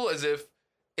homeless people as if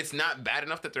it's not bad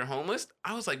enough that they're homeless.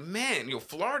 I was like, man,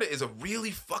 Florida is a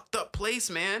really fucked up place,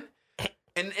 man.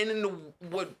 And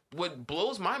what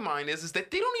blows my mind is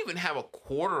that they don't even have a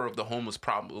quarter of the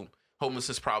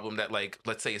homelessness problem that, like,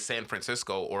 let's say San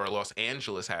Francisco or Los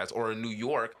Angeles has, or New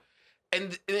York.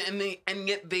 And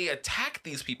yet they attack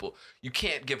these people. You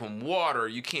can't give them water.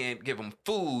 You can't give them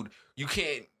food. You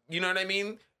can't. You know what I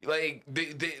mean? Like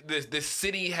the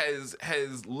city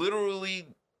has literally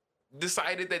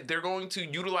decided that they're going to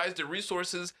utilize the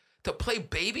resources to play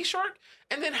Baby Shark.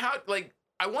 And then how, like,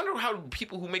 I wonder how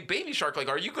people who make Baby Shark, like,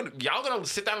 y'all gonna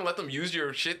sit down and let them use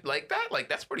your shit like that? Like,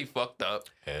 that's pretty fucked up.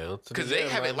 Because they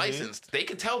have it licensed. They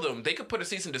could tell them, they could put a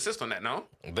cease and desist on that, no?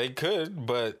 They could,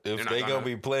 but if they gonna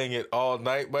be playing it all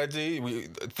night, my G,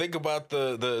 think about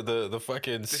the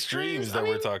fucking streams that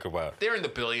we're talking about. They're in the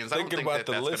billions. I don't think that's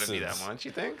gonna be that much,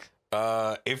 you think?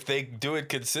 If they do it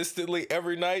consistently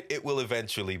every night, it will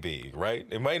eventually be, right?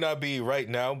 It might not be right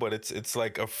now, but it's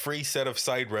like a free set of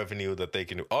side revenue that they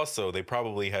can do. Also, they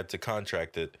probably had to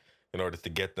contract it in order to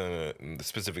get the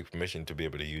specific permission to be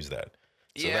able to use that.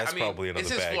 So yeah, that's probably another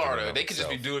bag. It's in Florida. They could just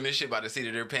be doing this shit by the seat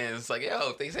of their pants. It's like, yo,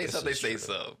 if they say so, they say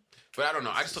so. But I don't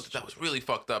know. I just thought that was really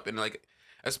fucked up. And, like,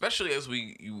 especially as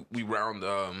we round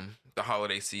the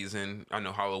holiday season. I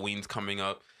know Halloween's coming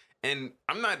up. And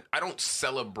I don't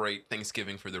celebrate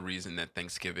Thanksgiving for the reason that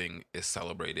Thanksgiving is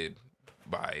celebrated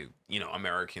by,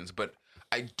 Americans. But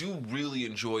I do really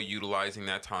enjoy utilizing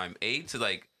that time, to,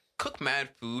 like, cook mad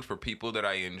food for people that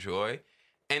I enjoy.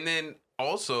 And then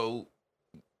also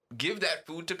give that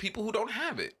food to people who don't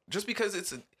have it. Just because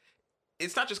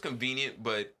it's not just convenient,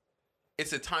 but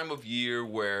it's a time of year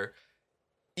where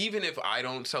even if I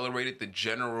don't celebrate it, the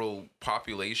general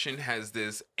population has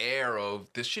this air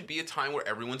of this should be a time where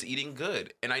everyone's eating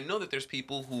good. And I know that there's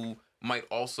people who might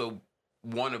also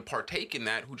want to partake in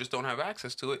that who just don't have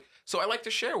access to it. So I like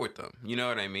to share with them. You know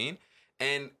what I mean?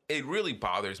 And it really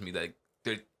bothers me that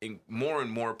more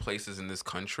and more places in this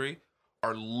country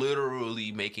are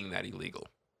literally making that illegal.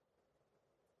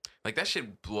 Like, that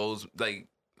shit blows. Like,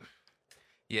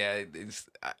 yeah, it's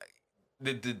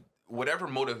the whatever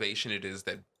motivation it is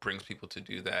that brings people to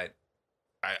do that.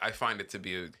 I find it to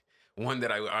be one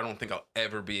that I don't think I'll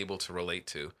ever be able to relate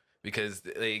to, because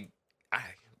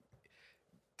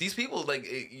these people, like,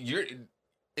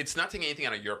 it's not taking anything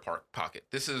out of your pocket.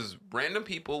 This is random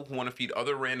people who want to feed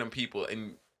other random people,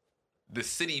 and the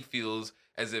city feels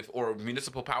as if, or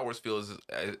municipal powers feels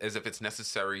as if it's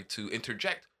necessary to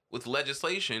interject with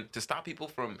legislation to stop people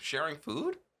from sharing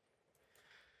food.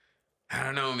 I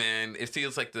don't know, man. It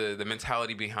feels like the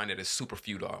mentality behind it is super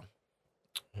futile.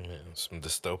 Yeah, some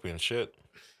dystopian shit.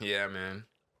 Yeah, man.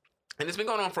 And it's been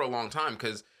going on for a long time,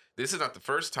 because this is not the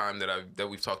first time that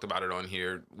we've talked about it on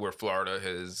here, where Florida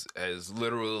has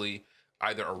literally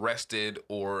either arrested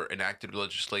or enacted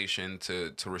legislation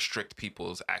to restrict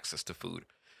people's access to food,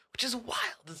 which is wild.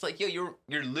 It's like, yo,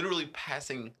 you're literally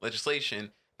passing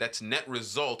legislation that's net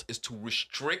result is to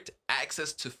restrict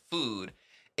access to food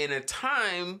in a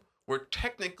time where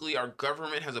technically our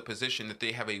government has a position that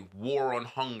they have a war on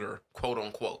hunger, quote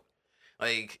unquote.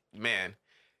 Like, man,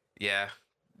 yeah,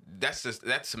 that's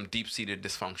some deep-seated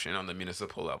dysfunction on the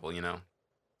municipal level, you know?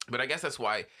 But I guess that's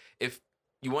why, if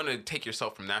you want to take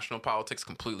yourself from national politics,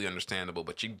 completely understandable,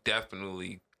 but you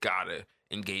definitely gotta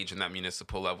engage in that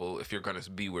municipal level if you're gonna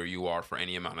be where you are for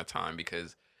any amount of time,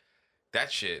 because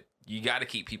that shit, you gotta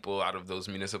keep people out of those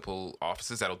municipal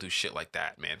offices that'll do shit like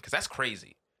that, man, because that's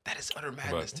crazy. That is utter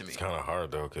madness to me. It's kind of hard,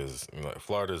 though, because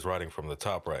Florida's riding from the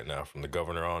top right now, from the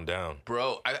governor on down.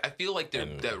 Bro, I feel like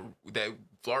that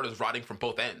Florida's rotting from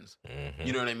both ends. Mm-hmm.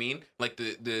 You know what I mean? Like,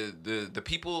 the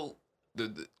people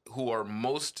who are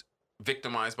most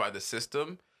victimized by the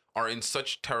system are in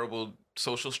such terrible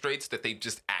social straits that they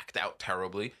just act out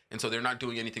terribly, and so they're not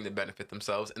doing anything to benefit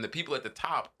themselves. And the people at the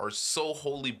top are so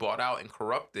wholly bought out and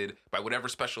corrupted by whatever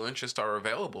special interests are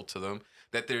available to them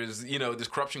that there's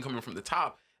corruption coming from the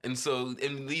top. And so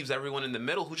it leaves everyone in the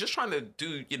middle who's just trying to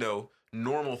do,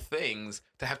 normal things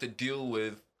to have to deal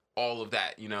with all of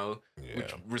that,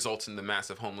 which results in the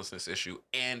massive homelessness issue,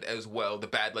 and as well the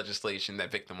bad legislation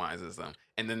that victimizes them.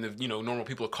 And then the, normal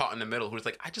people are caught in the middle who's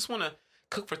like, I just want to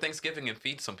cook for Thanksgiving and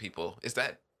feed some people. Is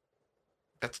that's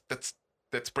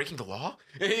breaking the law?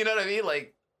 You know what I mean?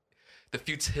 Like, the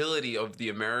futility of the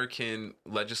American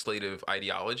legislative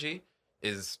ideology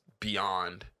is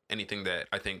beyond anything that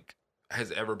I think has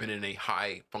ever been in a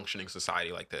high functioning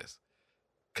society like this.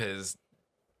 Cause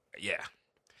yeah.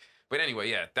 But anyway,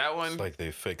 yeah, that one. It's like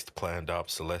they fixed planned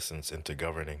obsolescence into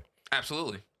governing.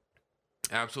 Absolutely.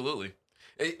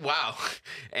 Wow.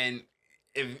 And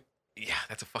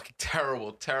that's a fucking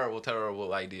terrible, terrible,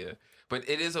 terrible idea. But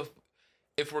it is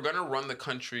if we're gonna run the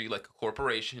country like a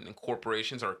corporation, and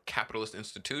corporations are capitalist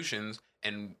institutions,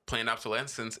 and planned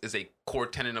obsolescence is a core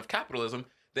tenet of capitalism,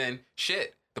 then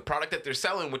shit, the product that they're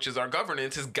selling, which is our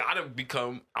governance, has got to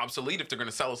become obsolete if they're going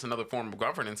to sell us another form of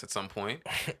governance at some point.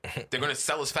 They're going to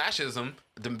sell us fascism.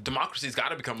 Democracy's got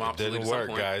to become obsolete at some point. It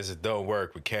didn't work, guys. It don't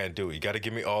work. We can't do it. You got to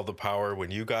give me all the power.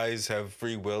 When you guys have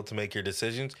free will to make your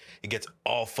decisions, it gets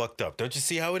all fucked up. Don't you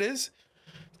see how it is?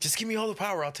 Just give me all the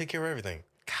power. I'll take care of everything.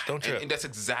 God, don't trip. And that's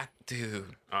dude.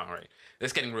 All right.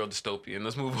 It's getting real dystopian.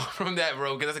 Let's move on from that,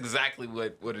 bro, because that's exactly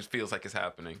what it feels like is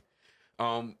happening.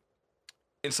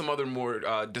 In some other more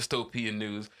dystopian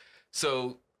news,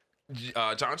 so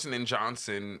Johnson &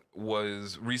 Johnson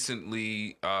was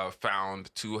recently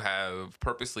found to have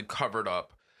purposely covered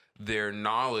up their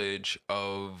knowledge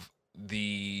of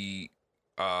the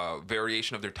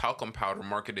variation of their talcum powder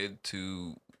marketed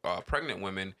to pregnant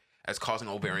women as causing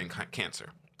ovarian cancer.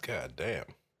 God damn.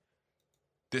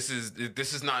 This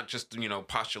is not just,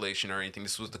 postulation or anything.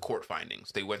 This was the court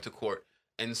findings. They went to court.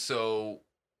 And so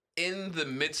in the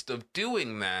midst of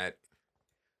doing that,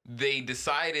 they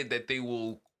decided that they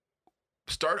will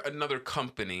start another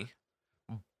company,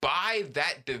 buy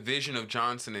that division of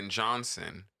Johnson &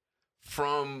 Johnson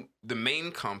from the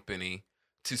main company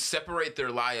to separate their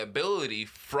liability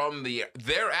from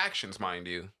their actions, mind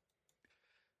you.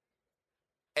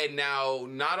 And now,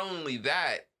 not only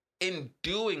that, in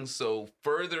doing so,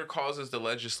 further causes the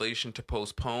legislation to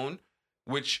postpone,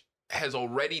 which has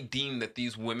already deemed that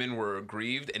these women were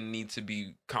aggrieved and need to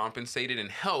be compensated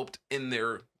and helped in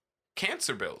their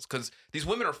cancer bills. Because these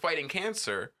women are fighting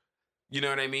cancer, you know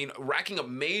what I mean? Racking up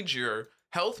major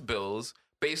health bills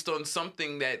based on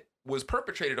something that was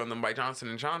perpetrated on them by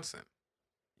Johnson & Johnson.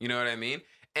 You know what I mean?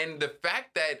 And the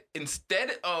fact that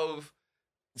instead of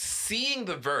seeing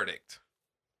the verdict,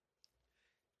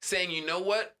 saying, you know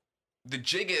what? The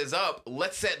jig is up.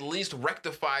 Let's at least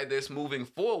rectify this moving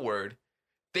forward.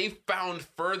 they found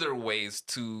further ways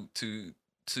to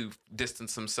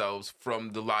distance themselves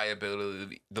from the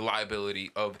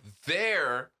liability of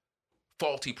their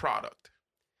faulty product.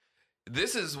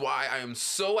 This is why I am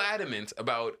so adamant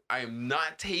about I am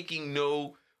not taking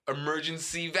no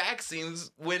emergency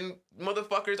vaccines when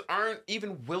motherfuckers aren't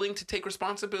even willing to take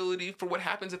responsibility for what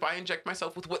happens if I inject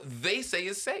myself with what they say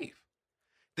is safe.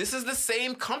 This is the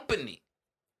same company.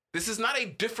 This is not a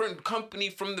different company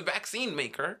from the vaccine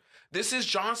maker. This is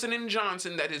Johnson &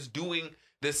 Johnson that is doing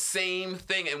the same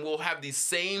thing and will have these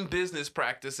same business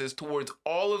practices towards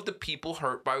all of the people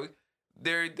hurt by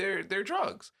their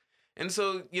drugs. And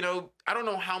so, you know, I don't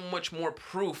know how much more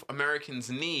proof Americans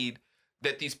need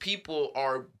that these people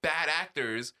are bad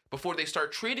actors before they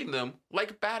start treating them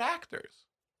like bad actors.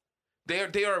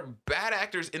 They are bad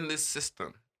actors in this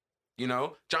system. You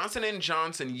know, Johnson &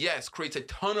 Johnson, yes, creates a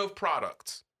ton of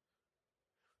products.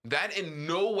 That in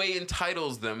no way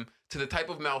entitles them to the type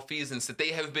of malfeasance that they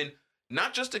have been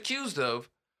not just accused of,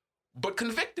 but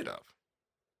convicted of.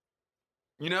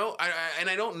 You know,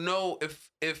 I don't know if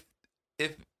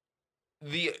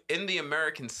in the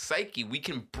American psyche we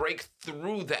can break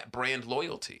through that brand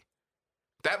loyalty.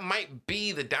 That might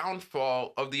be the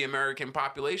downfall of the American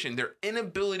population, their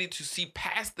inability to see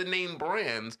past the name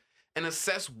brands and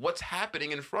assess what's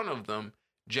happening in front of them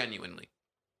genuinely.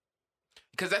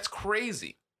 Because that's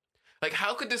crazy. Like,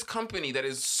 how could this company that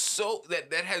is so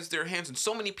that has their hands in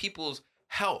so many people's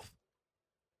health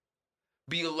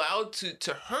be allowed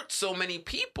to hurt so many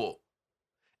people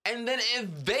and then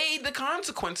evade the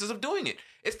consequences of doing it?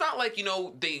 It's not like, you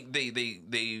know, they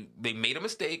made a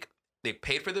mistake, they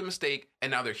paid for the mistake, and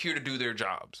now they're here to do their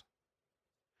jobs.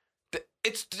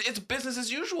 It's business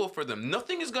as usual for them.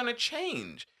 Nothing is going to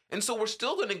change. And so we're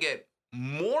still going to get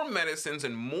more medicines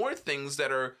and more things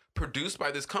that are produced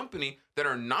by this company that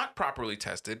are not properly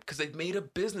tested because they've made a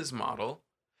business model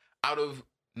out of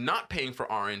not paying for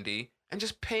R&D and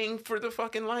just paying for the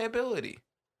fucking liability.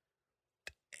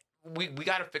 We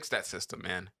got to fix that system,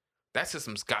 man. That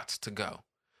system's got to go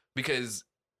because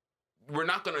we're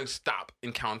not going to stop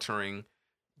encountering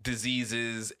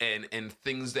diseases and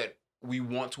things that we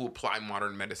want to apply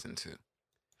modern medicine to.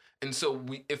 And so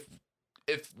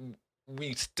if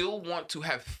we still want to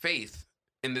have faith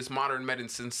in this modern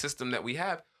medicine system that we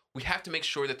have to make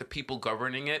sure that the people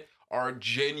governing it are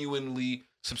genuinely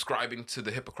subscribing to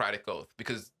the Hippocratic Oath,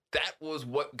 because that was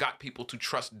what got people to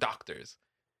trust doctors.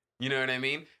 You know what I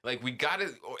mean? Like, we got to,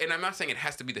 and I'm not saying it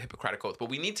has to be the Hippocratic Oath, but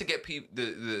we need to get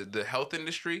the health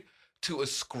industry to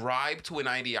ascribe to an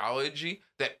ideology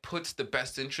that puts the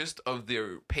best interest of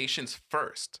their patients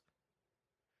first.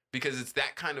 Because it's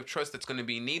that kind of trust that's going to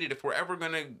be needed if we're ever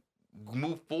going to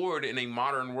move forward in a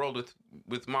modern world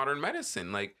with modern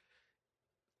medicine. Like,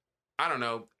 I don't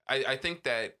know. I think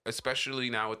that especially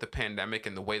now with the pandemic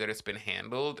and the way that it's been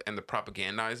handled and the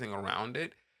propagandizing around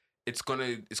it, it's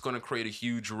gonna create a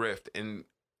huge rift. And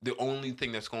the only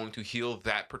thing that's going to heal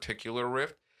that particular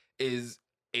rift is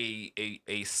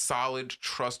a solid,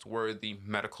 trustworthy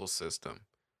medical system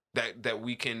that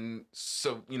we can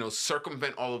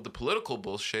circumvent all of the political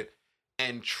bullshit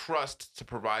and trust to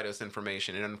provide us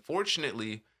information. And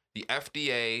unfortunately, the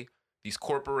FDA, these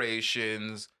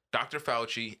corporations, Dr.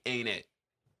 Fauci ain't it.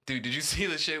 Dude, did you see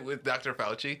the shit with Dr.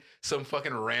 Fauci? Some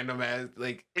fucking random ass,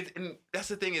 like, and that's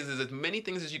the thing is as many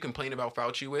things as you complain about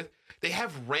Fauci with, they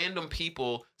have random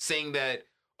people saying that,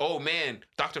 oh man,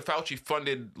 Dr. Fauci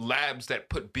funded labs that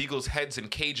put beagles' heads in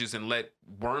cages and let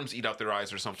worms eat out their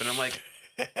eyes or something. I'm like,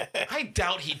 I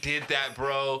doubt he did that,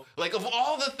 bro. Like, of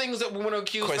all the things that we want to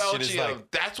accuse Fauci of,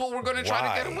 that's what we're going to try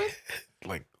to get him with?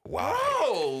 Like, why?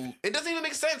 Bro, it doesn't even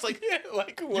make sense. Like, yeah,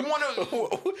 like you want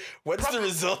to... What's the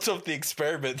result of the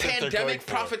experiment that they're going Pandemic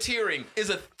for? profiteering is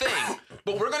a thing,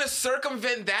 but we're going to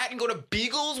circumvent that and go to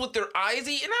beagles with their eyes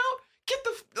eaten out? Get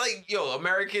the... Like, yo,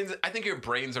 Americans, I think your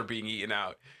brains are being eaten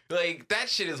out. Like, that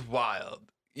shit is wild.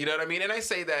 You know what I mean? And I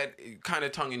say that kind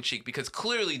of tongue-in-cheek because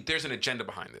clearly there's an agenda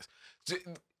behind this.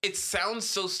 It sounds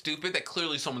so stupid that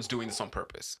clearly someone's doing this on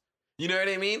purpose. You know what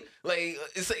I mean? Like,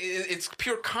 it's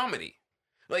pure comedy.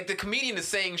 Like, the comedian is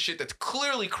saying shit that's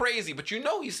clearly crazy, but you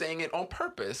know he's saying it on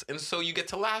purpose, and so you get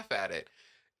to laugh at it.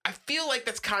 I feel like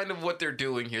that's kind of what they're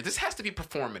doing here. This has to be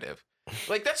performative.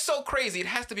 Like, that's so crazy. It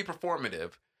has to be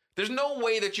performative. There's no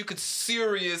way that you could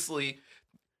seriously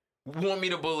want me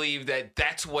to believe that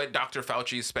that's what Dr.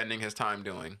 Fauci is spending his time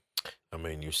doing. I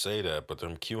mean, you say that, but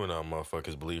them QAnon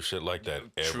motherfuckers believe shit like that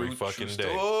every fucking day.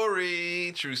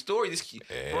 True story.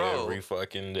 Every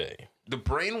fucking day. The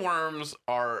brain worms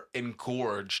are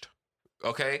engorged,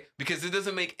 okay? Because it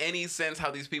doesn't make any sense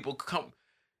how these people come.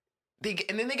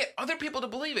 and then they get other people to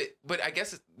believe it. But I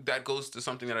guess that goes to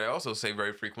something that I also say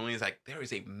very frequently is like there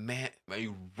is a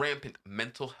rampant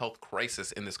mental health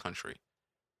crisis in this country.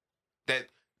 That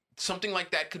something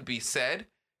like that could be said,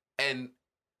 and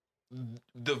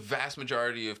the vast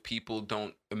majority of people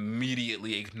don't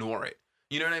immediately ignore it.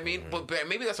 You know what I mean? But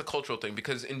maybe that's a cultural thing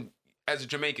because as a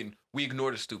Jamaican, we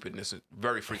ignore the stupidness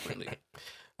very frequently.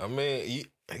 I mean,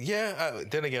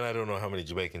 then again, I don't know how many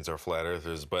Jamaicans are flat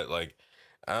earthers, but like,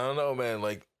 I don't know, man.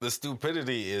 Like the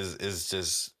stupidity is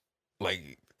just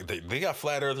like they got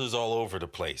flat earthers all over the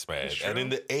place, man. And in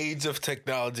the age of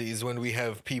technology is when we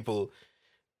have people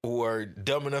who are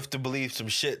dumb enough to believe some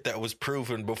shit that was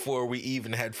proven before we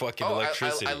even had fucking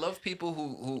electricity. I love people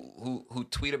who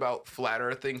tweet about flat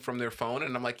earthing from their phone,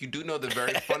 and I'm like, you do know the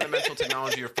very fundamental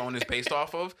technology your phone is based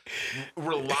off of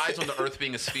relies on the Earth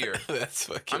being a sphere. That's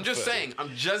fucking. I'm just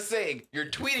saying. You're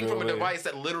tweeting from a device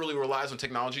that literally relies on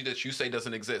technology that you say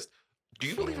doesn't exist. Do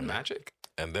you believe in magic?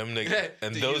 And them niggas,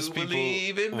 and those people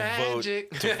vote to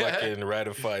fucking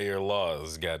ratify your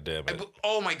laws. God damn it!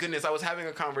 Oh my goodness! I was having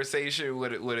a conversation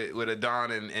with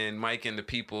Adon and Mike and the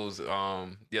Peoples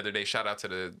the other day. Shout out to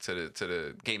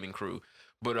the gaming crew.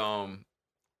 But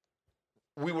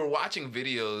we were watching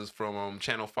videos from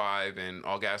Channel 5 and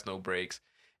All Gas No Breaks,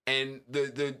 and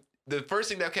the first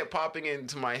thing that kept popping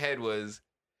into my head was,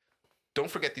 don't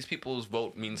forget these people's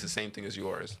vote means the same thing as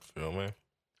yours. Feel me?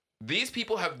 These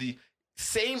people have the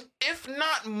same, if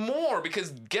not more,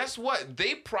 because guess what?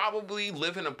 They probably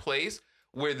live in a place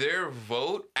where their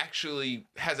vote actually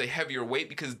has a heavier weight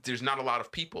because there's not a lot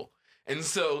of people. And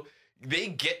so they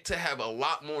get to have a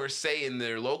lot more say in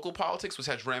their local politics, which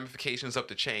has ramifications up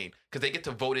the chain because they get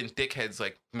to vote in dickheads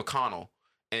like McConnell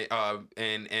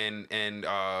and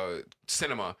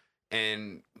Cinema.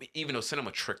 And even though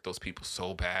Cinema tricked those people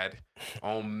so bad,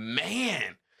 oh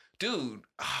man, dude,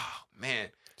 oh man.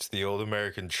 It's the old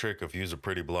American trick of use a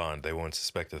pretty blonde. They won't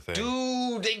suspect a thing.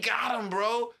 Dude, they got him,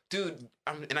 bro. Dude,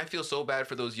 and I feel so bad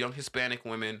for those young Hispanic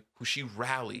women who she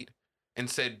rallied and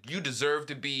said, you deserve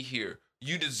to be here.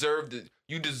 You deserve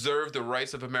the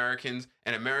rights of Americans,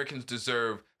 and Americans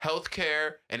deserve health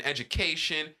care and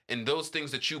education and those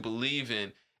things that you believe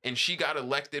in. And she got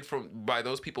elected by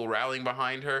those people rallying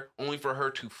behind her, only for her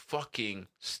to fucking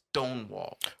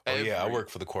stonewall. Oh yeah, I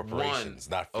work for the corporations,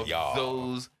 not for y'all.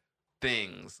 Those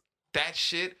things. That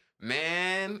shit,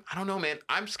 man, I don't know, man.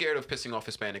 I'm scared of pissing off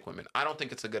Hispanic women. I don't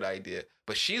think it's a good idea.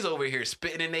 But she's over here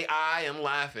spitting in their eye and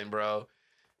laughing, bro.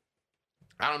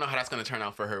 I don't know how that's going to turn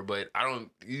out for her, but I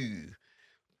don't... Ew.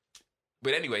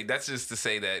 But anyway, that's just to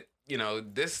say that, you know,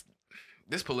 this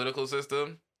political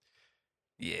system,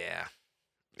 yeah,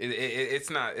 it's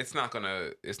not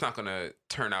gonna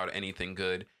turn out anything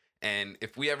good. And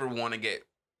if we ever want to get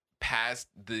past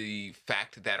the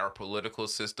fact that our political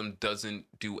system doesn't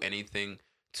do anything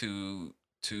to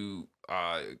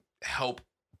help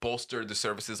bolster the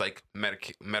services like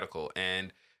medical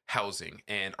and housing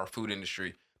and our food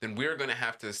industry, then we're going to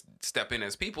have to step in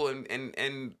as people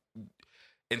and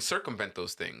circumvent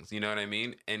those things. You know what I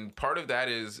mean? And part of that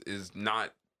is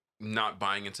not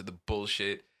buying into the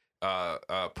bullshit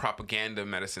propaganda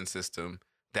medicine system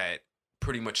that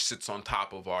pretty much sits on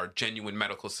top of our genuine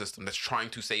medical system that's trying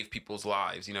to save people's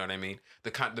lives. You know what I mean?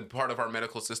 The part of our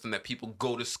medical system that people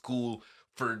go to school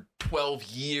for 12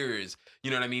 years, you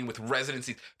know what I mean, with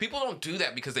residencies. People don't do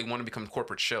that because they want to become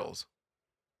corporate shills,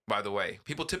 by the way.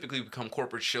 People typically become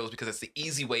corporate shills because it's the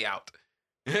easy way out.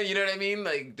 You know what I mean?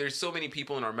 Like, there's so many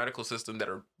people in our medical system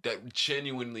that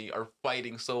genuinely are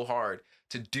fighting so hard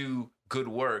to do good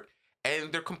work,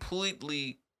 and they're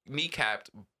completely kneecapped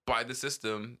by the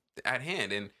system at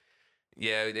hand. And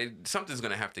yeah, something's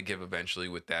going to have to give eventually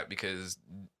with that, because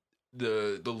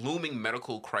the looming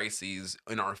medical crises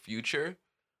in our future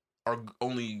are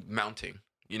only mounting.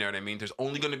 You know what I mean? There's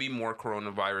only going to be more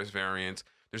coronavirus variants.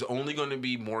 There's only going to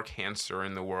be more cancer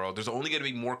in the world. There's only going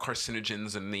to be more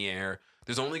carcinogens in the air.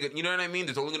 There's only, you know what I mean?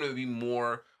 There's only going to be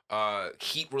more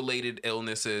heat-related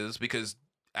illnesses, because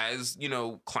as, you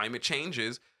know, climate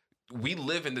changes, we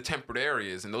live in the temperate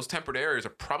areas, and those temperate areas are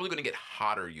probably going to get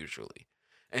hotter usually.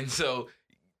 And so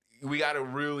we got to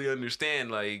really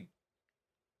understand, like,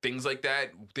 things like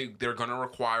that, they're going to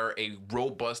require a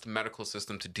robust medical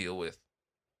system to deal with.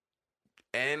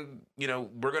 And, you know,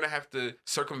 we're going to have to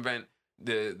circumvent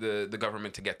the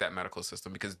government to get that medical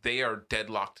system, because they are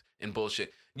deadlocked in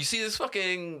bullshit. You see this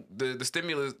fucking, the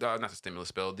stimulus, not the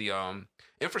stimulus bill, the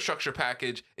infrastructure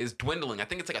package is dwindling. I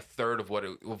think it's like a third of what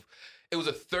it was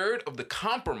a third of the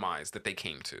compromise that they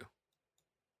came to.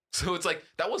 So it's like,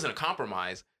 that wasn't a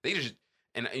compromise. They just,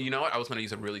 and you know what? I was going to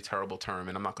use a really terrible term,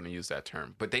 and I'm not going to use that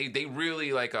term. But they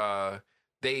really, like,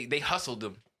 they hustled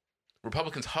them.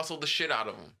 Republicans hustled the shit out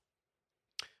of them.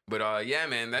 But yeah,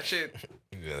 man, that shit.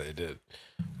 Yeah, they did.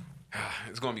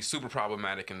 It's going to be super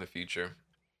problematic in the future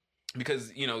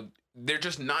because, you know, they're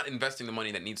just not investing the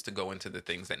money that needs to go into the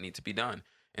things that need to be done.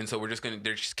 And so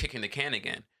they're just kicking the can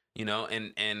again, you know,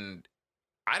 and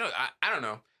I don't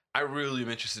know. I really am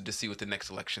interested to see what the next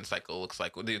election cycle looks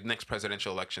like, the next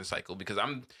presidential election cycle, because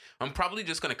I'm probably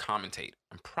just going to commentate.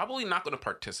 I'm probably not going to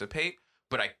participate,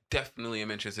 but I definitely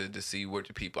am interested to see where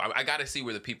the people, I got to see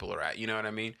where the people are at. You know what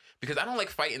I mean? Because I don't like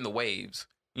fighting the waves.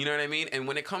 You know what I mean? And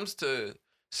when it comes to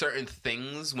certain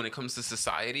things, when it comes to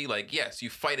society, like, yes, you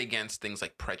fight against things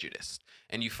like prejudice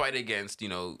and you fight against, you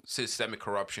know, systemic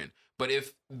corruption. But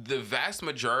if the vast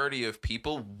majority of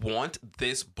people want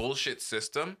this bullshit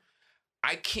system,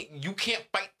 you can't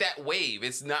fight that wave.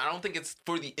 It's not, I don't think it's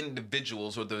for the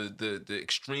individuals or the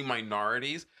extreme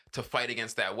minorities to fight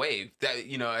against that wave. That,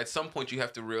 you know, at some point you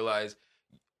have to realize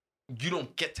you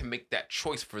don't get to make that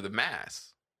choice for the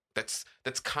mass. That's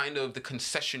kind of the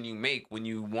concession you make when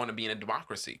you want to be in a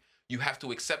democracy. You have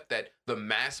to accept that the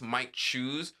mass might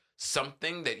choose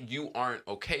something that you aren't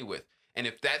okay with. And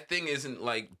if that thing isn't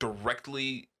like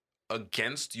directly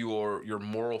against your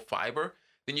moral fiber,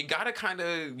 then you gotta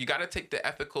take the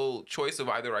ethical choice of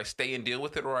either I stay and deal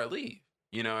with it or I leave.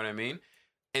 You know what I mean?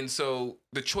 And so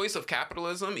the choice of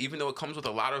capitalism, even though it comes with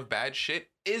a lot of bad shit,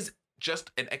 is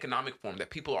just an economic form that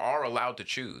people are allowed to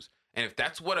choose. And if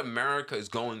that's what America is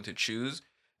going to choose,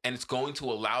 and it's going to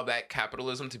allow that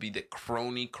capitalism to be the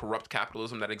crony, corrupt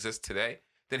capitalism that exists today,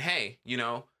 then hey, you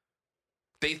know,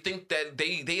 they think that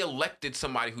they elected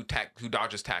somebody who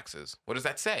dodges taxes. What does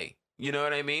that say? You know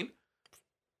what I mean?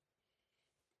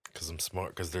 Because I'm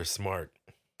smart. Because they're smart.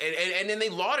 And then they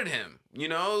lauded him. You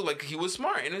know, like he was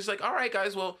smart. And it's like, all right,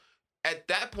 guys, well, at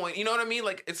that point, you know what I mean?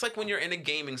 Like, it's like when you're in a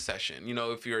gaming session. You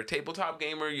know, if you're a tabletop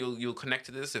gamer, you'll connect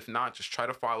to this. If not, just try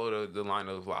to follow the line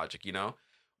of logic. You know,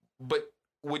 but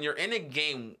when you're in a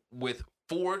game with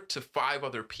 4 to 5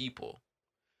 other people,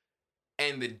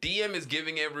 and the DM is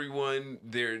giving everyone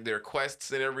their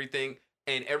quests and everything,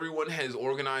 and everyone has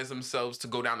organized themselves to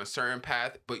go down a certain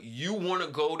path, but you want to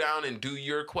go down and do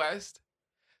your quest,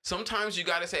 sometimes you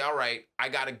got to say, all right, I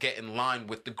got to get in line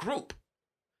with the group.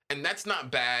 And that's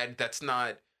not bad. That's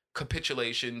not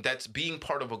capitulation. That's being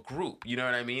part of a group. You know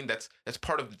what I mean? That's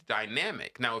part of the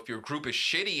dynamic. Now, if your group is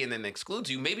shitty and then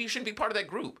excludes you, maybe you shouldn't be part of that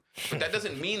group. But that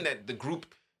doesn't mean that the group,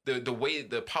 the way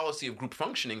the policy of group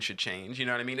functioning should change. You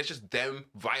know what I mean? It's just them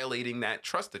violating that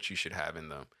trust that you should have in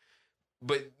them.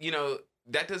 But, you know,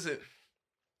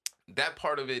 that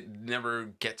part of it never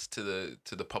gets to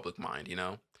the public mind, you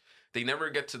know? They never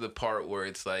get to the part where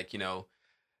it's like, you know,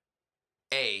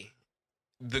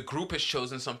 the group has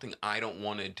chosen something I don't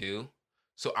want to do.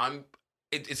 So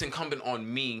it's incumbent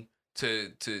on me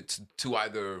to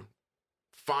either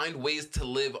find ways to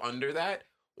live under that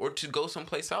or to go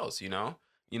someplace else, you know?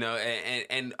 You know,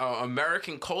 and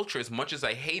American culture, as much as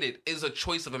I hate it, is a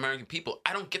choice of American people.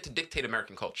 I don't get to dictate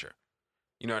American culture.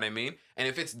 You know what I mean? And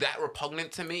if it's that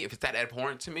repugnant to me, if it's that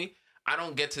abhorrent to me, I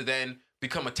don't get to then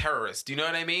become a terrorist. You know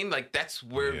what I mean? Like that's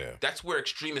where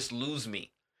extremists lose me.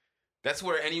 That's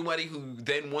where anybody who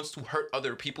then wants to hurt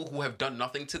other people who have done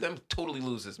nothing to them totally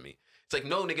loses me. It's like,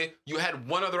 no, nigga, you had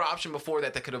one other option before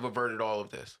that could have averted all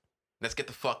of this. Let's get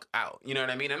the fuck out. You know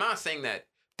what I mean? I'm not saying that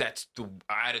that's the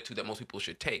attitude that most people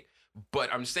should take,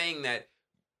 but I'm saying that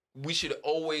we should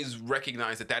always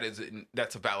recognize that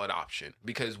that's a valid option,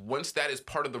 because once that is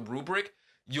part of the rubric,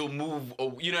 you'll move.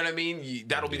 You know what I mean?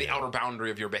 That'll be the outer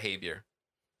boundary of your behavior,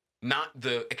 not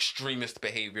the extremist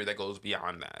behavior that goes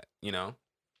beyond that. You know,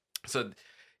 so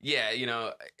yeah, you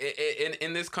know,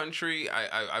 in this country,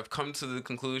 I've come to the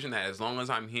conclusion that as long as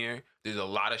I'm here, there's a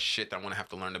lot of shit that I'm gonna have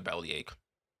to learn to bellyache,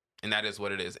 and that is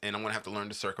what it is, and I'm gonna have to learn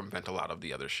to circumvent a lot of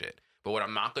the other shit. But what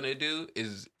I'm not gonna do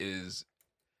is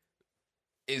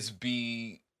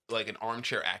be like an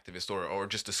armchair activist or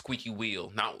just a squeaky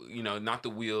wheel. Not the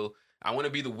wheel. I want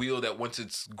to be the wheel that once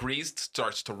it's greased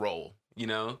starts to roll. You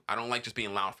know, I don't like just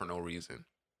being loud for no reason.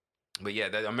 But yeah,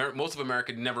 most of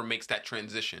America never makes that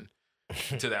transition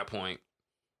to that point.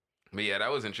 But yeah,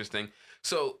 that was interesting.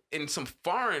 So in some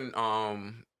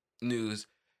foreign news,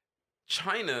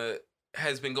 China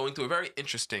has been going through a very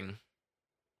interesting,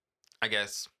 I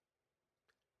guess,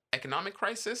 economic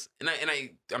crisis. And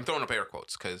I'm throwing up air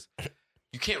quotes because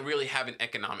you can't really have an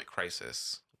economic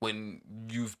crisis when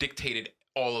you've dictated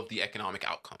all of the economic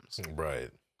outcomes. Right.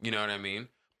 You know what I mean?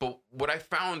 But what I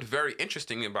found very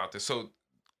interesting about this, so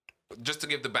just to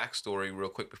give the backstory real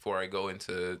quick before I go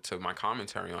into my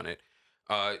commentary on it,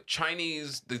 the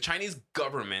Chinese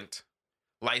government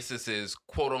licenses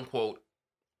quote unquote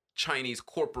Chinese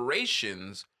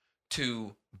corporations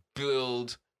to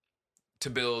build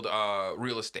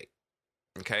real estate,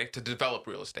 okay, to develop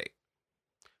real estate.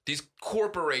 These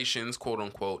corporations, quote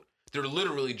unquote, they're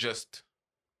literally just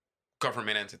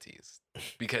government entities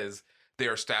because they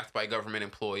are staffed by government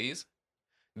employees.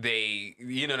 They,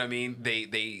 you know what I mean?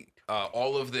 They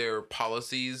all of their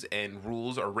policies and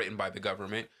rules are written by the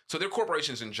government. So they're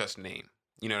corporations in just name.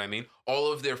 You know what I mean?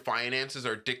 All of their finances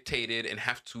are dictated and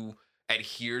have to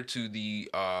adhere to the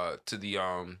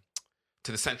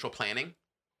central planning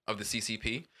of the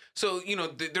CCP. So, you know,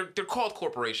 they're called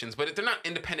corporations, but they're not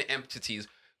independent entities.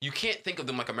 You can't think of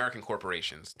them like American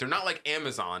corporations. They're not like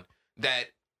Amazon that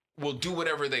will do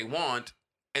whatever they want,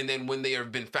 and then when they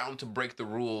have been found to break the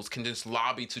rules, can just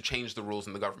lobby to change the rules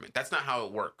in the government. That's not how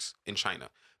it works in China.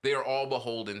 They are all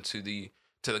beholden to the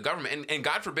government. And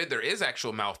God forbid there is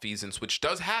actual malfeasance, which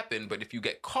does happen, but if you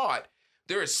get caught,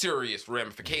 there are serious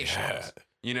ramifications. Yeah.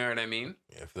 You know what I mean?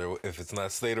 If it's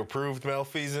not state approved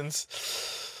malfeasance,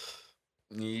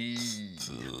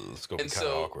 it's gonna be kind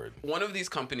of awkward. One of these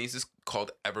companies is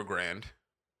called Evergrande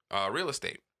Real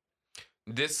Estate.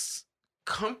 This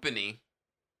company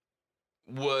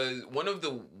was one of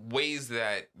the ways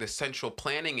that the Central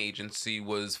Planning Agency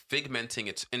was figmenting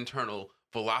its internal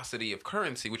velocity of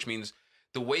currency, which means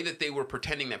the way that they were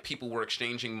pretending that people were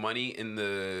exchanging money in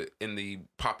the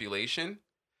population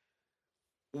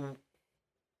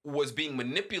was being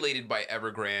manipulated by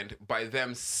Evergrande by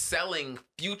them selling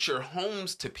future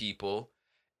homes to people,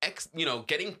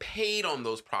 getting paid on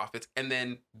those profits, and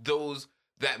then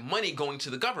that money going to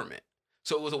the government.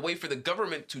 So it was a way for the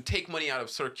government to take money out of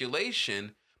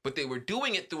circulation, but they were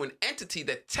doing it through an entity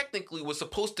that technically was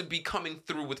supposed to be coming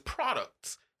through with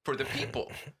products for the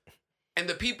people. And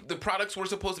the products were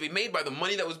supposed to be made by the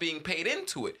money that was being paid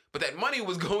into it. But that money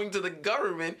was going to the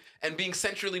government and being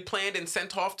centrally planned and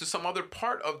sent off to some other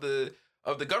part of the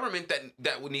government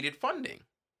that needed funding.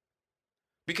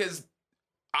 Because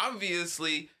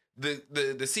obviously the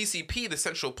CCP, the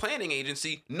Central Planning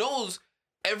Agency, knows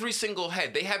every single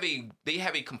head. They have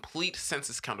a complete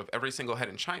census count of every single head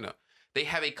in China. They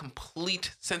have a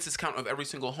complete census count of every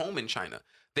single home in China.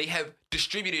 They have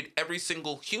distributed every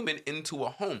single human into a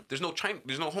home. There's no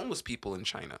homeless people in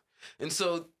China. And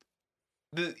so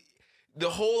the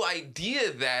whole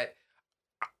idea that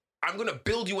I'm going to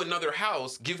build you another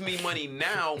house, give me money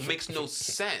now, makes no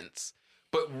sense.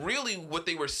 But really what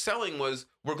they were selling was,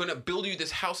 we're going to build you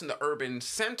this house in the urban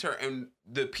center, and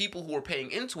the people who were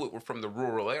paying into it were from the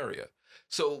rural area.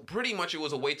 So pretty much it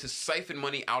was a way to siphon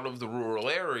money out of the rural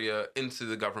area into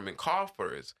the government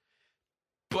coffers.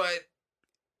 But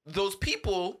those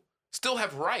people still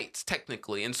have rights,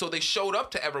 technically. And so they showed up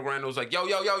to Evergrande and was like, yo,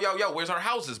 where's our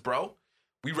houses, bro?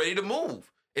 We ready to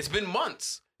move. It's been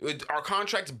months. Our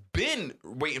contract's been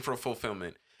waiting for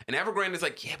fulfillment. And Evergrande is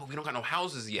like, yeah, but we don't got no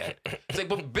houses yet. It's like,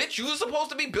 but bitch, you were supposed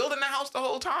to be building the house the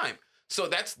whole time. So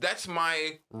that's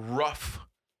my rough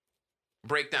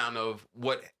breakdown of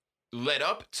what led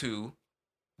up to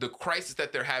the crisis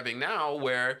that they're having now,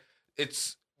 where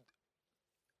it's...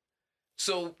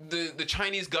 So the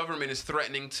Chinese government is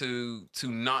threatening to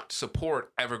not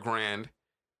support Evergrande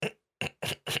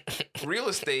real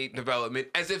estate development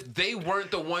as if they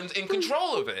weren't the ones in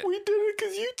control of it. We did it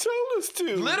because you told us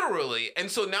to. Literally.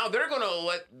 And so now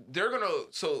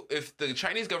so if the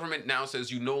Chinese government now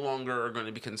says you no longer are going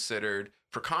to be considered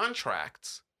for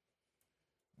contracts,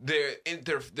 their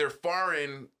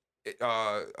foreign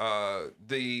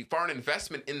the foreign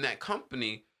investment in that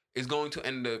company is going to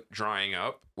end up drying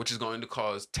up, which is going to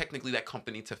cause technically that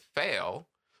company to fail,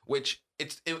 which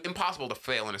it's impossible to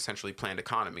fail in a centrally planned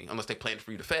economy unless they planned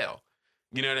for you to fail.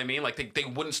 You know what I mean? Like they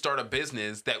wouldn't start a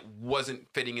business that wasn't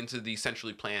fitting into the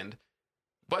centrally planned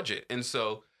budget. And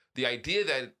so the idea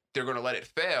that they're going to let it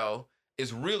fail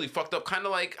is really fucked up, kind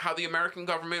of like how the American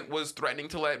government was threatening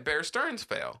to let Bear Stearns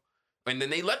fail. And then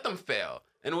they let them fail.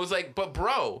 And it was like, but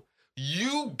bro,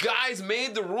 you guys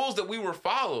made the rules that we were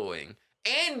following.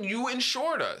 And you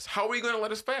insured us. How are you going to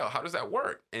let us fail? How does that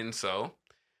work? And so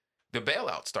the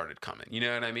bailout started coming. You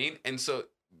know what I mean? And so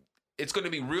it's going to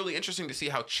be really interesting to see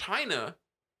how China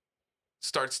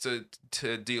starts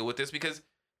to deal with this, because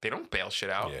they don't bail shit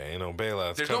out. Yeah, ain't no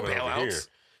bailouts. There's no bailouts.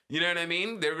 You know what I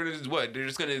mean? They're going to what? They're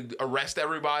just going to arrest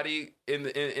everybody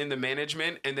in the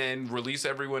management and then release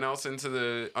everyone else into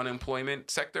the unemployment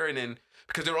sector. And then,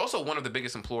 because they're also one of the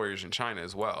biggest employers in China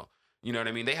as well. You know what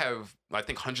I mean? They have, I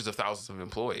think, hundreds of thousands of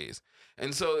employees.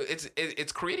 And so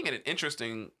it's creating an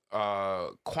interesting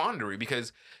quandary,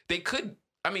 because they could,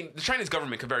 the Chinese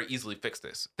government could very easily fix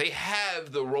this. They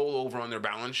have the rollover on their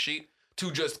balance sheet to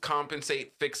just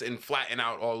compensate, fix, and flatten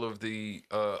out all of the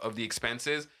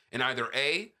expenses, and either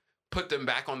A, put them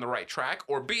back on the right track,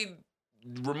 or B,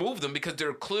 remove them because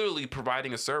they're clearly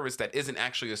providing a service that isn't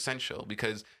actually essential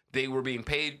because they were being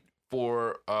paid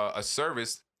for a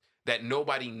service that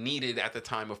nobody needed at the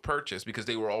time of purchase because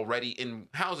they were already in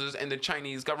houses, and the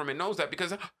Chinese government knows that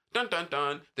because dun dun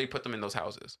dun they put them in those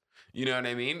houses. You know what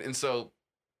I mean? And so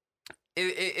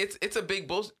it's a big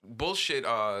bullshit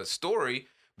story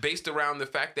based around the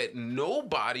fact that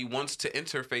nobody wants to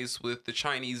interface with the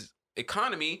Chinese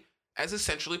economy as a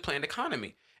centrally planned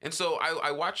economy. And so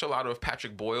I watch a lot of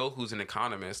Patrick Boyle, who's an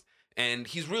economist, and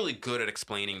he's really good at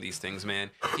explaining these things, man.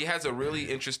 He has a really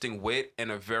interesting wit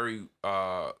and a very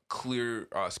clear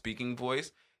speaking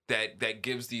voice that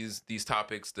gives these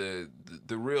topics the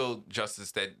real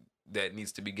justice that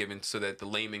needs to be given so that the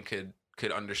layman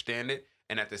could understand it.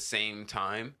 And at the same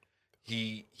time,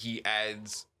 he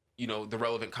adds, the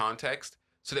relevant context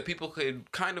so that people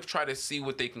could kind of try to see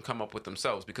what they can come up with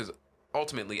themselves, because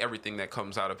ultimately everything that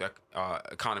comes out of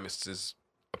economists is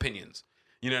opinions.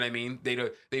 You know what I mean?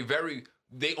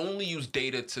 They only use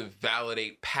data to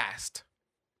validate past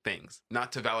things,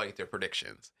 not to validate their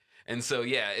predictions. And so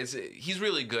yeah, he's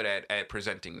really good at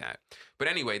presenting that. But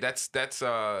anyway, that's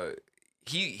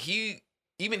he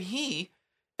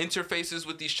interfaces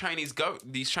with these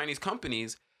Chinese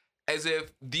companies as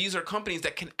if these are companies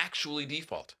that can actually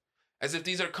default, as if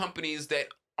these are companies that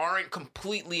aren't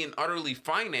completely and utterly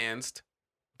financed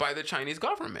by the Chinese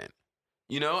government.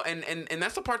 And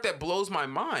that's the part that blows my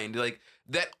mind. Like,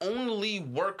 that only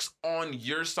works on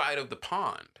your side of the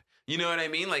pond. You know what I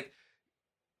mean? Like,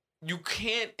 you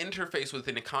can't interface with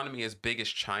an economy as big as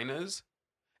China's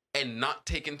and not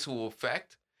take into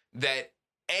effect that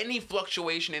any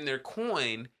fluctuation in their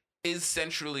coin is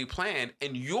centrally planned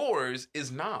and yours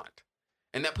is not.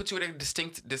 And that puts you at a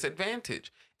distinct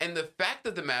disadvantage. And the fact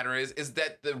of the matter is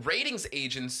that the ratings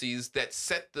agencies that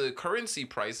set the currency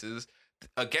prices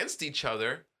against each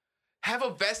other have a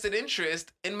vested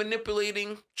interest in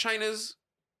manipulating China's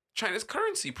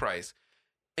currency price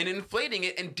and inflating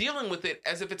it and dealing with it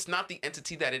as if it's not the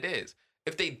entity that it is.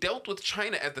 If they dealt with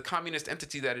China as the communist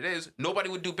entity that it is, nobody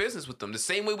would do business with them. The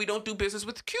same way we don't do business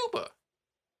with Cuba.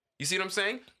 You see what I'm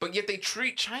saying? But yet they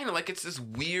treat China like it's this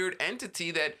weird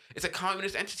entity that it's a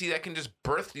communist entity that can just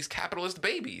birth these capitalist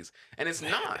babies. And it's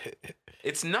not.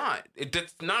 It's not.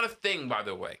 It's not a thing, by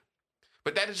the way.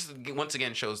 But that just, once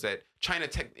again, shows that China,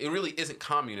 it really isn't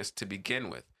communist to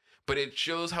begin with. But it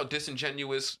shows how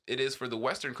disingenuous it is for the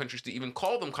Western countries to even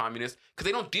call them communist, because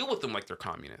they don't deal with them like they're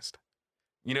communist.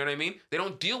 You know what I mean? They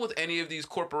don't deal with any of these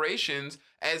corporations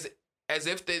as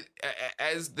if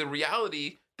as the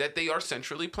reality that they are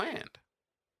centrally planned.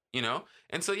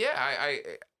 And so yeah,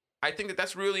 I think that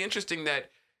that's really interesting,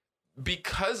 that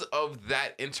because of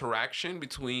that interaction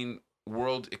between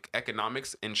world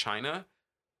economics and China,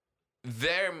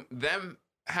 them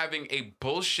having a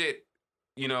bullshit,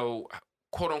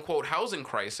 quote unquote housing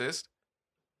crisis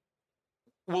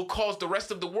will cause the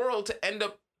rest of the world to end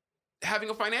up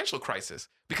having a financial crisis,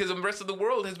 because the rest of the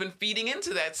world has been feeding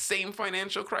into that same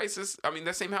financial crisis. I mean,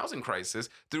 that same housing crisis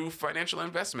through financial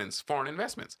investments, foreign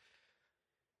investments.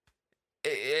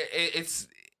 It's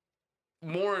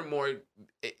more and more,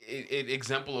 it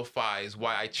exemplifies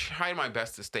why I try my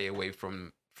best to stay away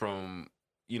from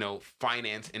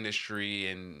finance industry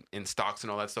and stocks and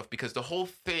all that stuff, because the whole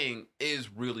thing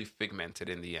is really figmented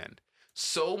in the end.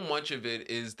 So much of it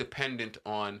is dependent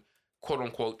on quote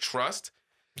unquote trust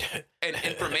and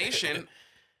information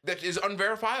that is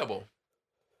unverifiable.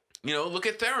 Look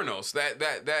at Theranos,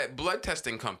 that blood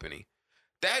testing company.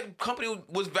 That company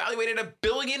was valuated at $1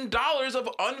 billion of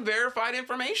unverified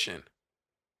information.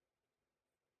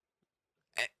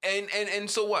 And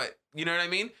so what? You know what I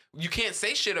mean? You can't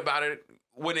say shit about it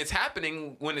when it's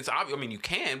happening, when it's obvious. I mean, you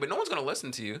can, but no one's going to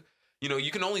listen to you.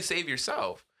 You can only save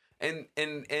yourself. And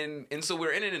so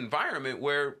we're in an environment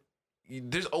where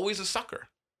there's always a sucker.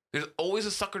 There's always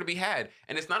a sucker to be had.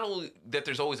 And it's not only that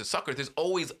there's always a sucker, there's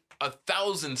always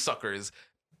 1,000 suckers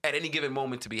at any given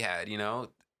moment to be had.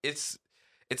 It's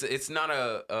not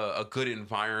a good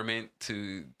environment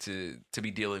to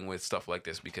be dealing with stuff like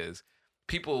this, because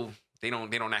people, they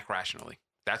don't act rationally.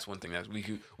 That's one thing that we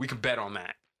could bet on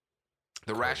that.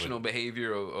 The rational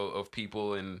behavior of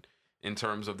people in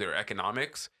terms of their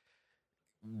economics,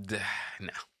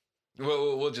 no.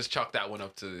 We'll just chalk that one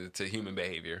up to human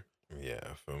behavior.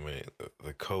 Yeah, for me,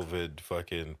 the COVID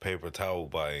fucking paper towel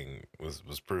buying was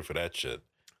proof of that shit.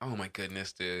 Oh my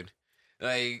goodness, dude!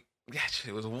 Like, that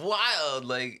shit was wild.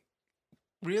 Like,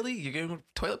 really, you're getting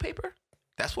toilet paper?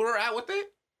 That's where we're at with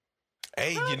it.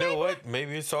 Hey, you know what?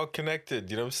 Maybe it's all connected.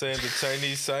 You know what I'm saying? The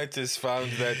Chinese scientists found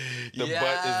that the butt is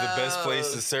the best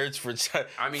place to search for.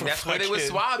 I mean, that's where they were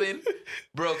swabbing,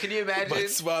 bro. Can you imagine? Butt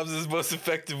swabs is the most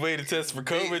effective way to test for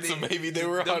COVID. So maybe they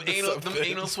were on them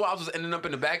anal swabs was ending up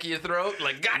in the back of your throat.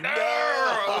 Like, God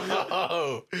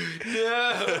no,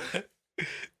 no.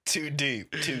 Too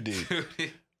deep.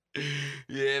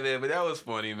 Yeah, man. But that was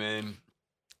funny, man.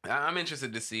 I'm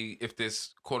interested to see if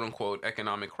this quote unquote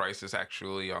economic crisis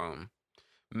actually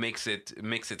makes it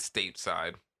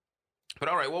stateside. But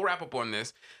all right, we'll wrap up on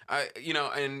this. I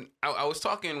was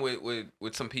talking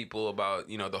with some people about,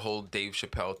 you know, the whole Dave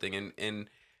Chappelle thing, and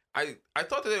I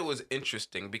thought that it was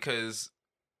interesting because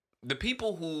the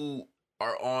people who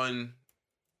are on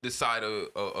the side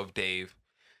of Dave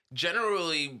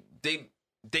generally they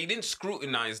didn't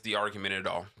scrutinize the argument at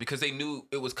all because they knew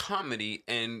it was comedy,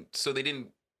 and so they didn't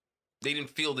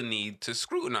feel the need to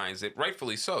scrutinize it,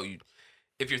 rightfully so.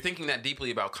 If you're thinking that deeply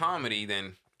about comedy,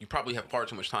 then you probably have far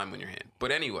too much time on your hand.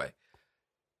 But anyway,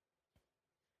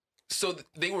 so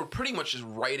they were pretty much just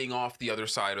writing off the other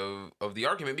side of the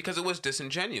argument because it was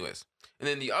disingenuous. And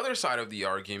then the other side of the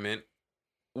argument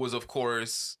was, of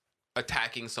course,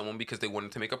 attacking someone because they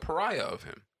wanted to make a pariah of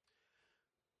him.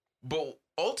 But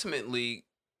ultimately,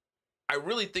 I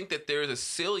really think that there's a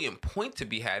salient point to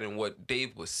be had in what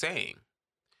Dave was saying.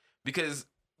 Because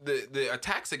the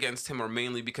attacks against him are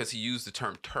mainly because he used the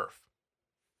term TERF,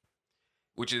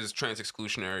 which is trans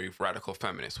exclusionary radical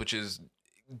feminists, which is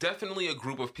definitely a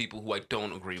group of people who I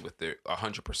don't agree with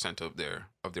 100% of their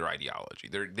ideology.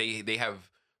 They have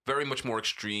very much more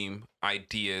extreme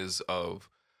ideas of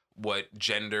what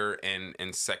gender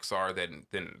and sex are than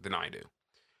I do.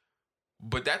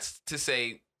 But that's to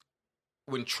say,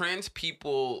 when trans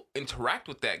people interact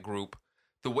with that group,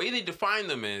 the way they define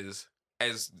them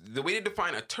the way they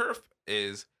define a TERF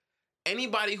is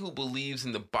anybody who believes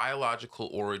in the biological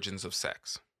origins of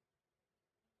sex.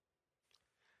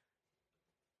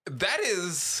 That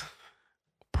is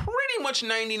pretty much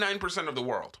 99% of the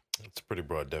world. It's a pretty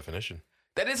broad definition.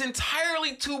 That is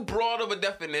entirely too broad of a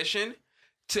definition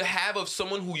to have of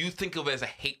someone who you think of as a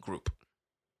hate group.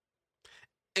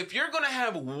 If you're going to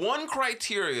have one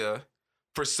criteria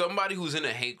for somebody who's in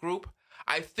a hate group,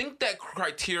 I think that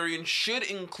criterion should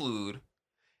include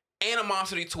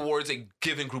animosity towards a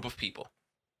given group of people.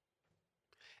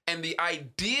 And the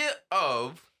idea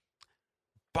of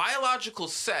biological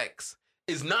sex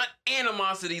is not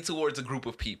animosity towards a group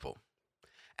of people.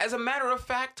 As a matter of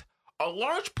fact, a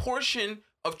large portion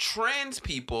of trans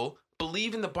people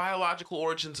believe in the biological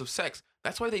origins of sex.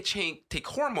 That's why they take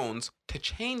hormones to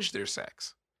change their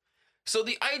sex. So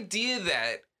the idea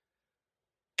that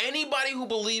anybody who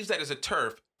believes that is a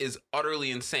TERF is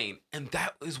utterly insane. And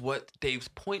that is what Dave's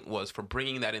point was for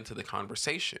bringing that into the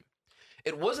conversation.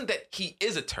 It wasn't that he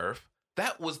is a TERF.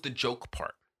 That was the joke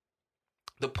part.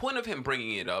 The point of him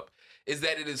bringing it up is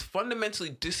that it is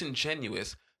fundamentally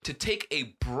disingenuous to take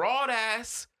a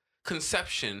broad-ass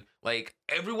conception, like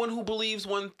everyone who believes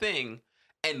one thing,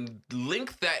 and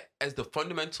link that as the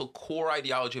fundamental core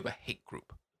ideology of a hate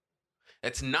group.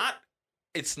 It's not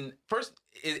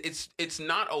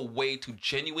a way to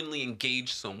genuinely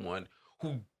engage someone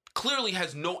who clearly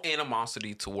has no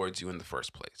animosity towards you in the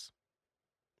first place.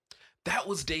 That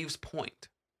was Dave's point.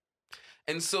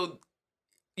 And so,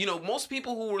 you know, most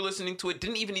people who were listening to it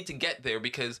didn't even need to get there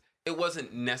because it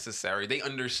wasn't necessary. They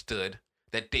understood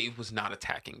that Dave was not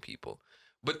attacking people.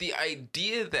 But the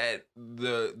idea that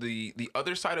the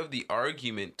other side of the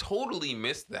argument totally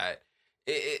missed that,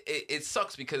 it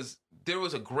sucks because there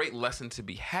was a great lesson to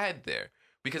be had there,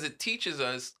 because it teaches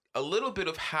us a little bit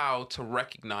of how to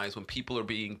recognize when people are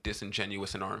being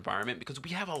disingenuous in our environment, because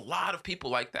we have a lot of people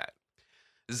like that.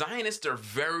 Zionists are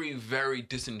very, very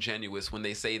disingenuous when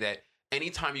they say that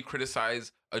anytime you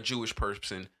criticize a Jewish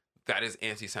person, that is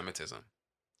anti-Semitism.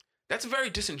 That's very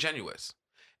disingenuous.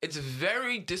 It's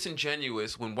very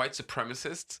disingenuous when white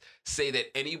supremacists say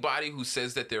that anybody who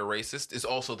says that they're racist is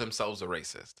also themselves a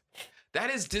racist. That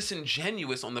is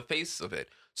disingenuous on the face of it.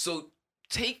 So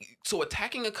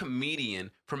attacking a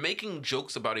comedian for making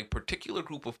jokes about a particular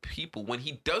group of people when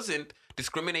he doesn't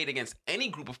discriminate against any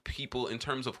group of people in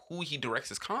terms of who he directs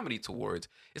his comedy towards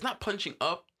is not punching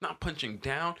up, not punching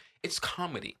down. It's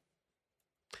comedy.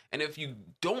 And if you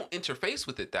don't interface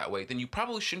with it that way, then you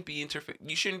probably shouldn't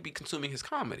be consuming his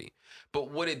comedy.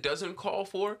 But what it doesn't call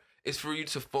for is for you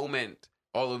to foment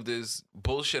all of this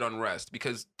bullshit unrest,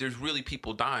 because there's really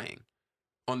people dying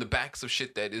on the backs of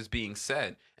shit that is being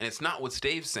said. And it's not what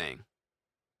Dave's saying.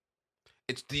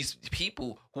 It's these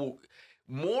people who,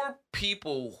 more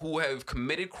people who have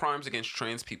committed crimes against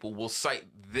trans people will cite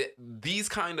these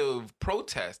kind of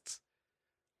protests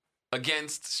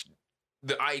against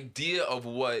the idea of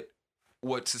what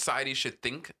society should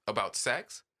think about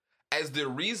sex as their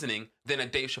reasoning than a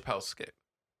Dave Chappelle skit.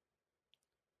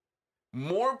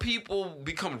 More people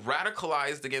become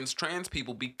radicalized against trans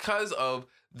people because of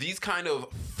these kind of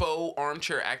faux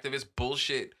armchair activist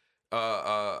bullshit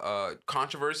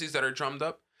controversies that are drummed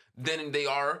up than they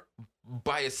are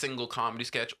by a single comedy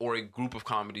sketch or a group of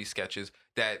comedy sketches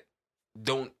that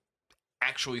don't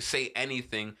actually say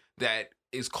anything that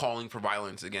is calling for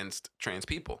violence against trans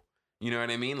people. You know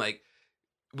what I mean? Like,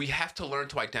 we have to learn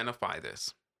to identify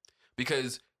this,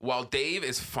 because while Dave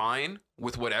is fine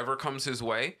with whatever comes his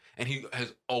way, and he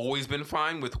has always been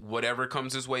fine with whatever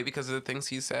comes his way because of the things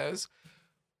he says,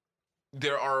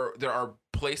 there are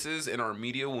places in our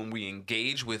media when we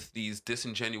engage with these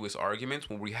disingenuous arguments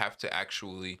when we have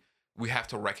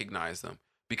to recognize them,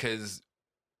 because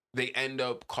they end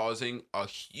up causing a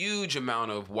huge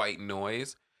amount of white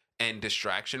noise and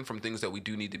distraction from things that we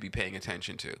do need to be paying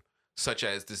attention to, such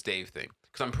as this Dave thing.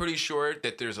 Because I'm pretty sure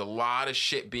that there's a lot of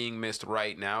shit being missed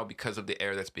right now because of the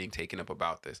air that's being taken up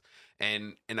about this.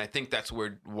 And I think that's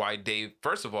why Dave,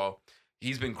 first of all,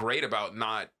 he's been great about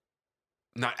not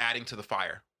adding to the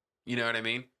fire. You know what I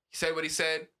mean? He said what he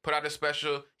said, put out a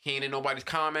special. He ain't in nobody's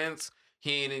comments.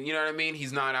 He ain't in, you know what I mean?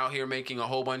 He's not out here making a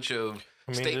whole bunch of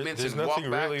statements there's and nothing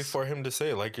walkbacks. really for him to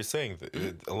say. Like you're saying,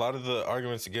 a lot of the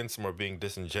arguments against him are being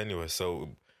disingenuous. So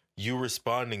you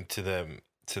responding to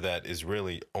that is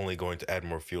really only going to add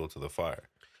more fuel to the fire.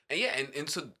 And yeah, and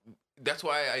so that's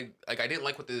why I didn't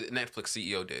like what the Netflix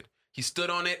CEO did. He stood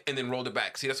on it and then rolled it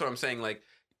back. See, that's what I'm saying. Like,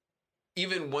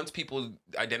 even once people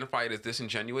identify it as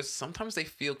disingenuous, sometimes they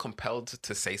feel compelled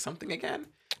to say something again.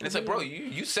 And it's like, bro,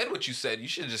 you said what you said. You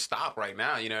should just stop right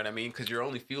now. You know what I mean? Because you're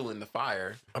only fueling the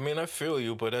fire. I mean, I feel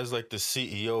you, but as like the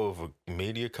CEO of a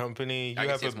media company, you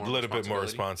have a little bit more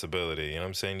responsibility. You know what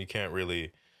I'm saying? You can't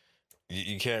really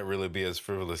be as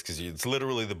frivolous, because it's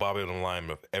literally the bottom line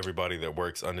of everybody that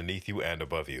works underneath you and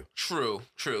above you. True.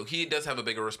 He does have a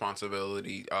bigger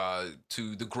responsibility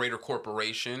to the greater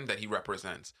corporation that he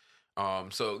represents.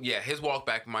 So yeah, his walk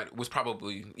back was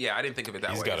probably, I didn't think of it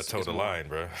that way. He's got to toe the line,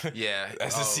 bro. Yeah.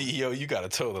 As the CEO, you got to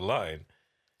toe the line.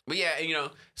 But yeah,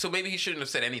 so maybe he shouldn't have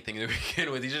said anything to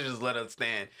begin with. He should just let it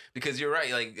stand, because you're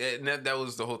right. Like, that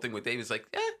was the whole thing with Dave. It's like,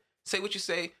 say what you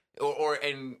say,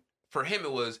 and for him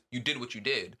it was, you did what you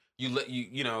did.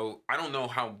 I don't know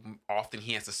how often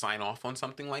he has to sign off on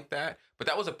something like that, but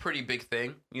that was a pretty big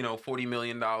thing. $40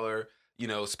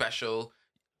 million, special.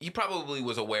 He probably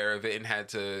was aware of it and had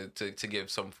to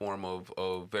give some form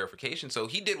of verification. So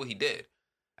he did what he did.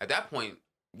 At that point,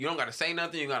 you don't got to say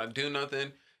nothing. You got to do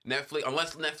nothing. Netflix,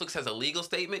 unless Netflix has a legal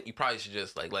statement, you probably should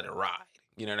just let it ride.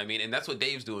 You know what I mean? And that's what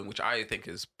Dave's doing, which I think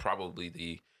is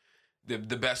probably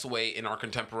the best way in our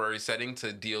contemporary setting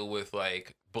to deal with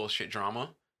bullshit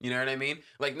drama. You know what I mean?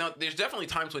 No, there's definitely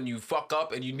times when you fuck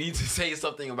up and you need to say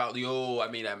something about, I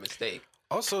made that mistake.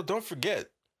 Also, don't forget,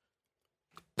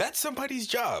 that's somebody's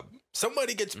job.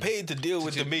 Somebody gets paid to deal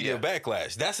with the media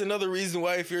backlash. That's another reason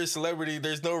why, if you're a celebrity,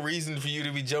 there's no reason for you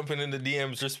to be jumping in the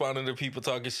DMs responding to people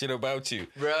talking shit about you.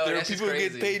 Bro, there are people who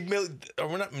get paid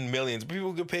not millions, but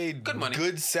people who get paid good money,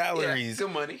 good salaries,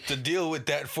 good money to deal with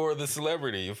that for the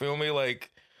celebrity. You feel me?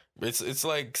 It's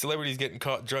like celebrities getting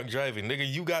caught drunk driving. Nigga,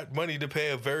 you got money to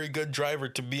pay a very good driver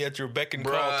to be at your beck and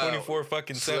call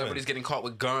 24/7. Celebrities getting caught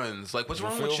with guns. What's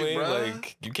wrong with you, bro?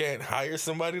 You can't hire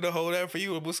somebody to hold that for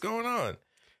you. What's going on?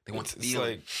 They want to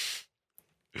steal.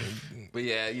 But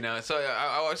yeah, so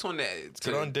I just wanted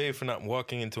to... Good on Dave for not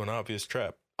walking into an obvious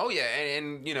trap. Oh, yeah,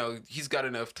 and he's got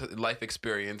enough life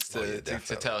experience to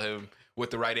tell him what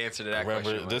the right answer to that question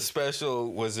was. Remember, this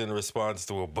special was in response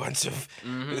to a bunch of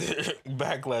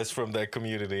backlash from that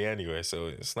community anyway, so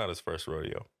it's not his first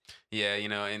rodeo. Yeah,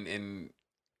 and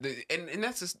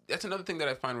that's another thing that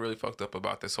I find really fucked up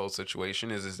about this whole situation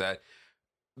is that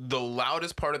the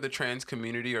loudest part of the trans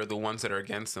community are the ones that are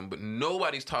against them, but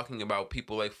nobody's talking about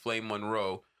people like Flame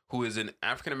Monroe, who is an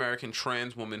African-American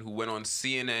trans woman who went on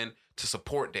CNN to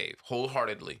support Dave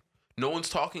wholeheartedly. No one's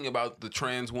talking about the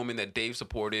trans woman that Dave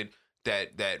supported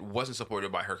that wasn't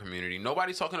supported by her community.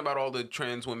 Nobody's talking about all the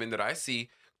trans women that I see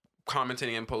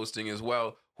commenting and posting as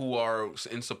well, who are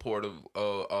in support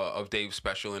of Dave's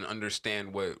special and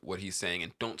understand what he's saying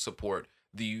and don't support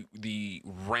the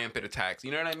rampant attacks.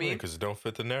 You know what I mean? Because it don't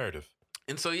fit the narrative.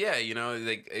 And so yeah,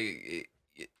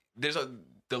 there's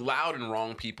the loud and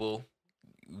wrong people.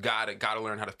 Gotta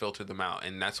learn how to filter them out,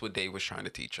 and that's what Dave was trying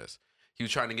to teach us. He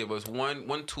was trying to give us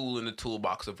one tool in the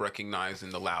toolbox of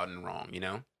recognizing the loud and wrong.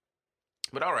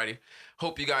 But alrighty,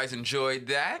 hope you guys enjoyed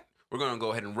that. we're going to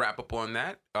go ahead and wrap up on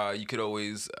that. You could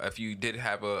always, if you did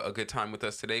have a good time with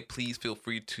us today, please feel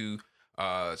free to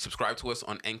subscribe to us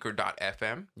on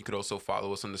anchor.fm. You could also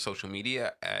follow us on the social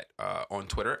media on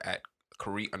Twitter at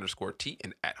Kari_T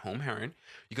and at Home Heron.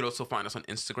 You could also find us on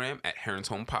Instagram at Heron's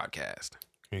Home Podcast.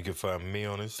 You can find me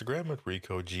on Instagram at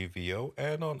RicoGVO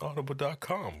and on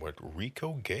Audible.com with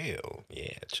Rico Gale.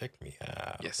 Yeah, check me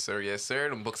out. Yes, sir. Yes, sir.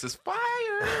 Them books is fire.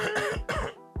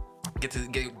 Get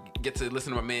to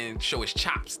listen to my man show his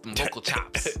chops, them vocal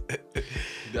chops.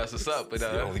 That's what's up. But It's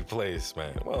the only place,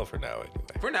 man. Well, for now, anyway.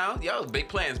 For now, yo, big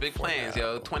plans.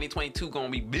 Yo, 2022 gonna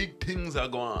be big things are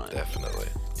going on. Definitely.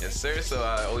 Yes, sir. So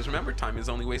always remember, time is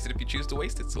only wasted if you choose to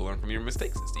waste it. So learn from your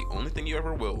mistakes. It's the only thing you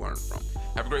ever will learn from.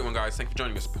 Have a great one, guys. Thanks for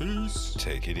joining us. Peace.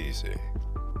 Take it easy.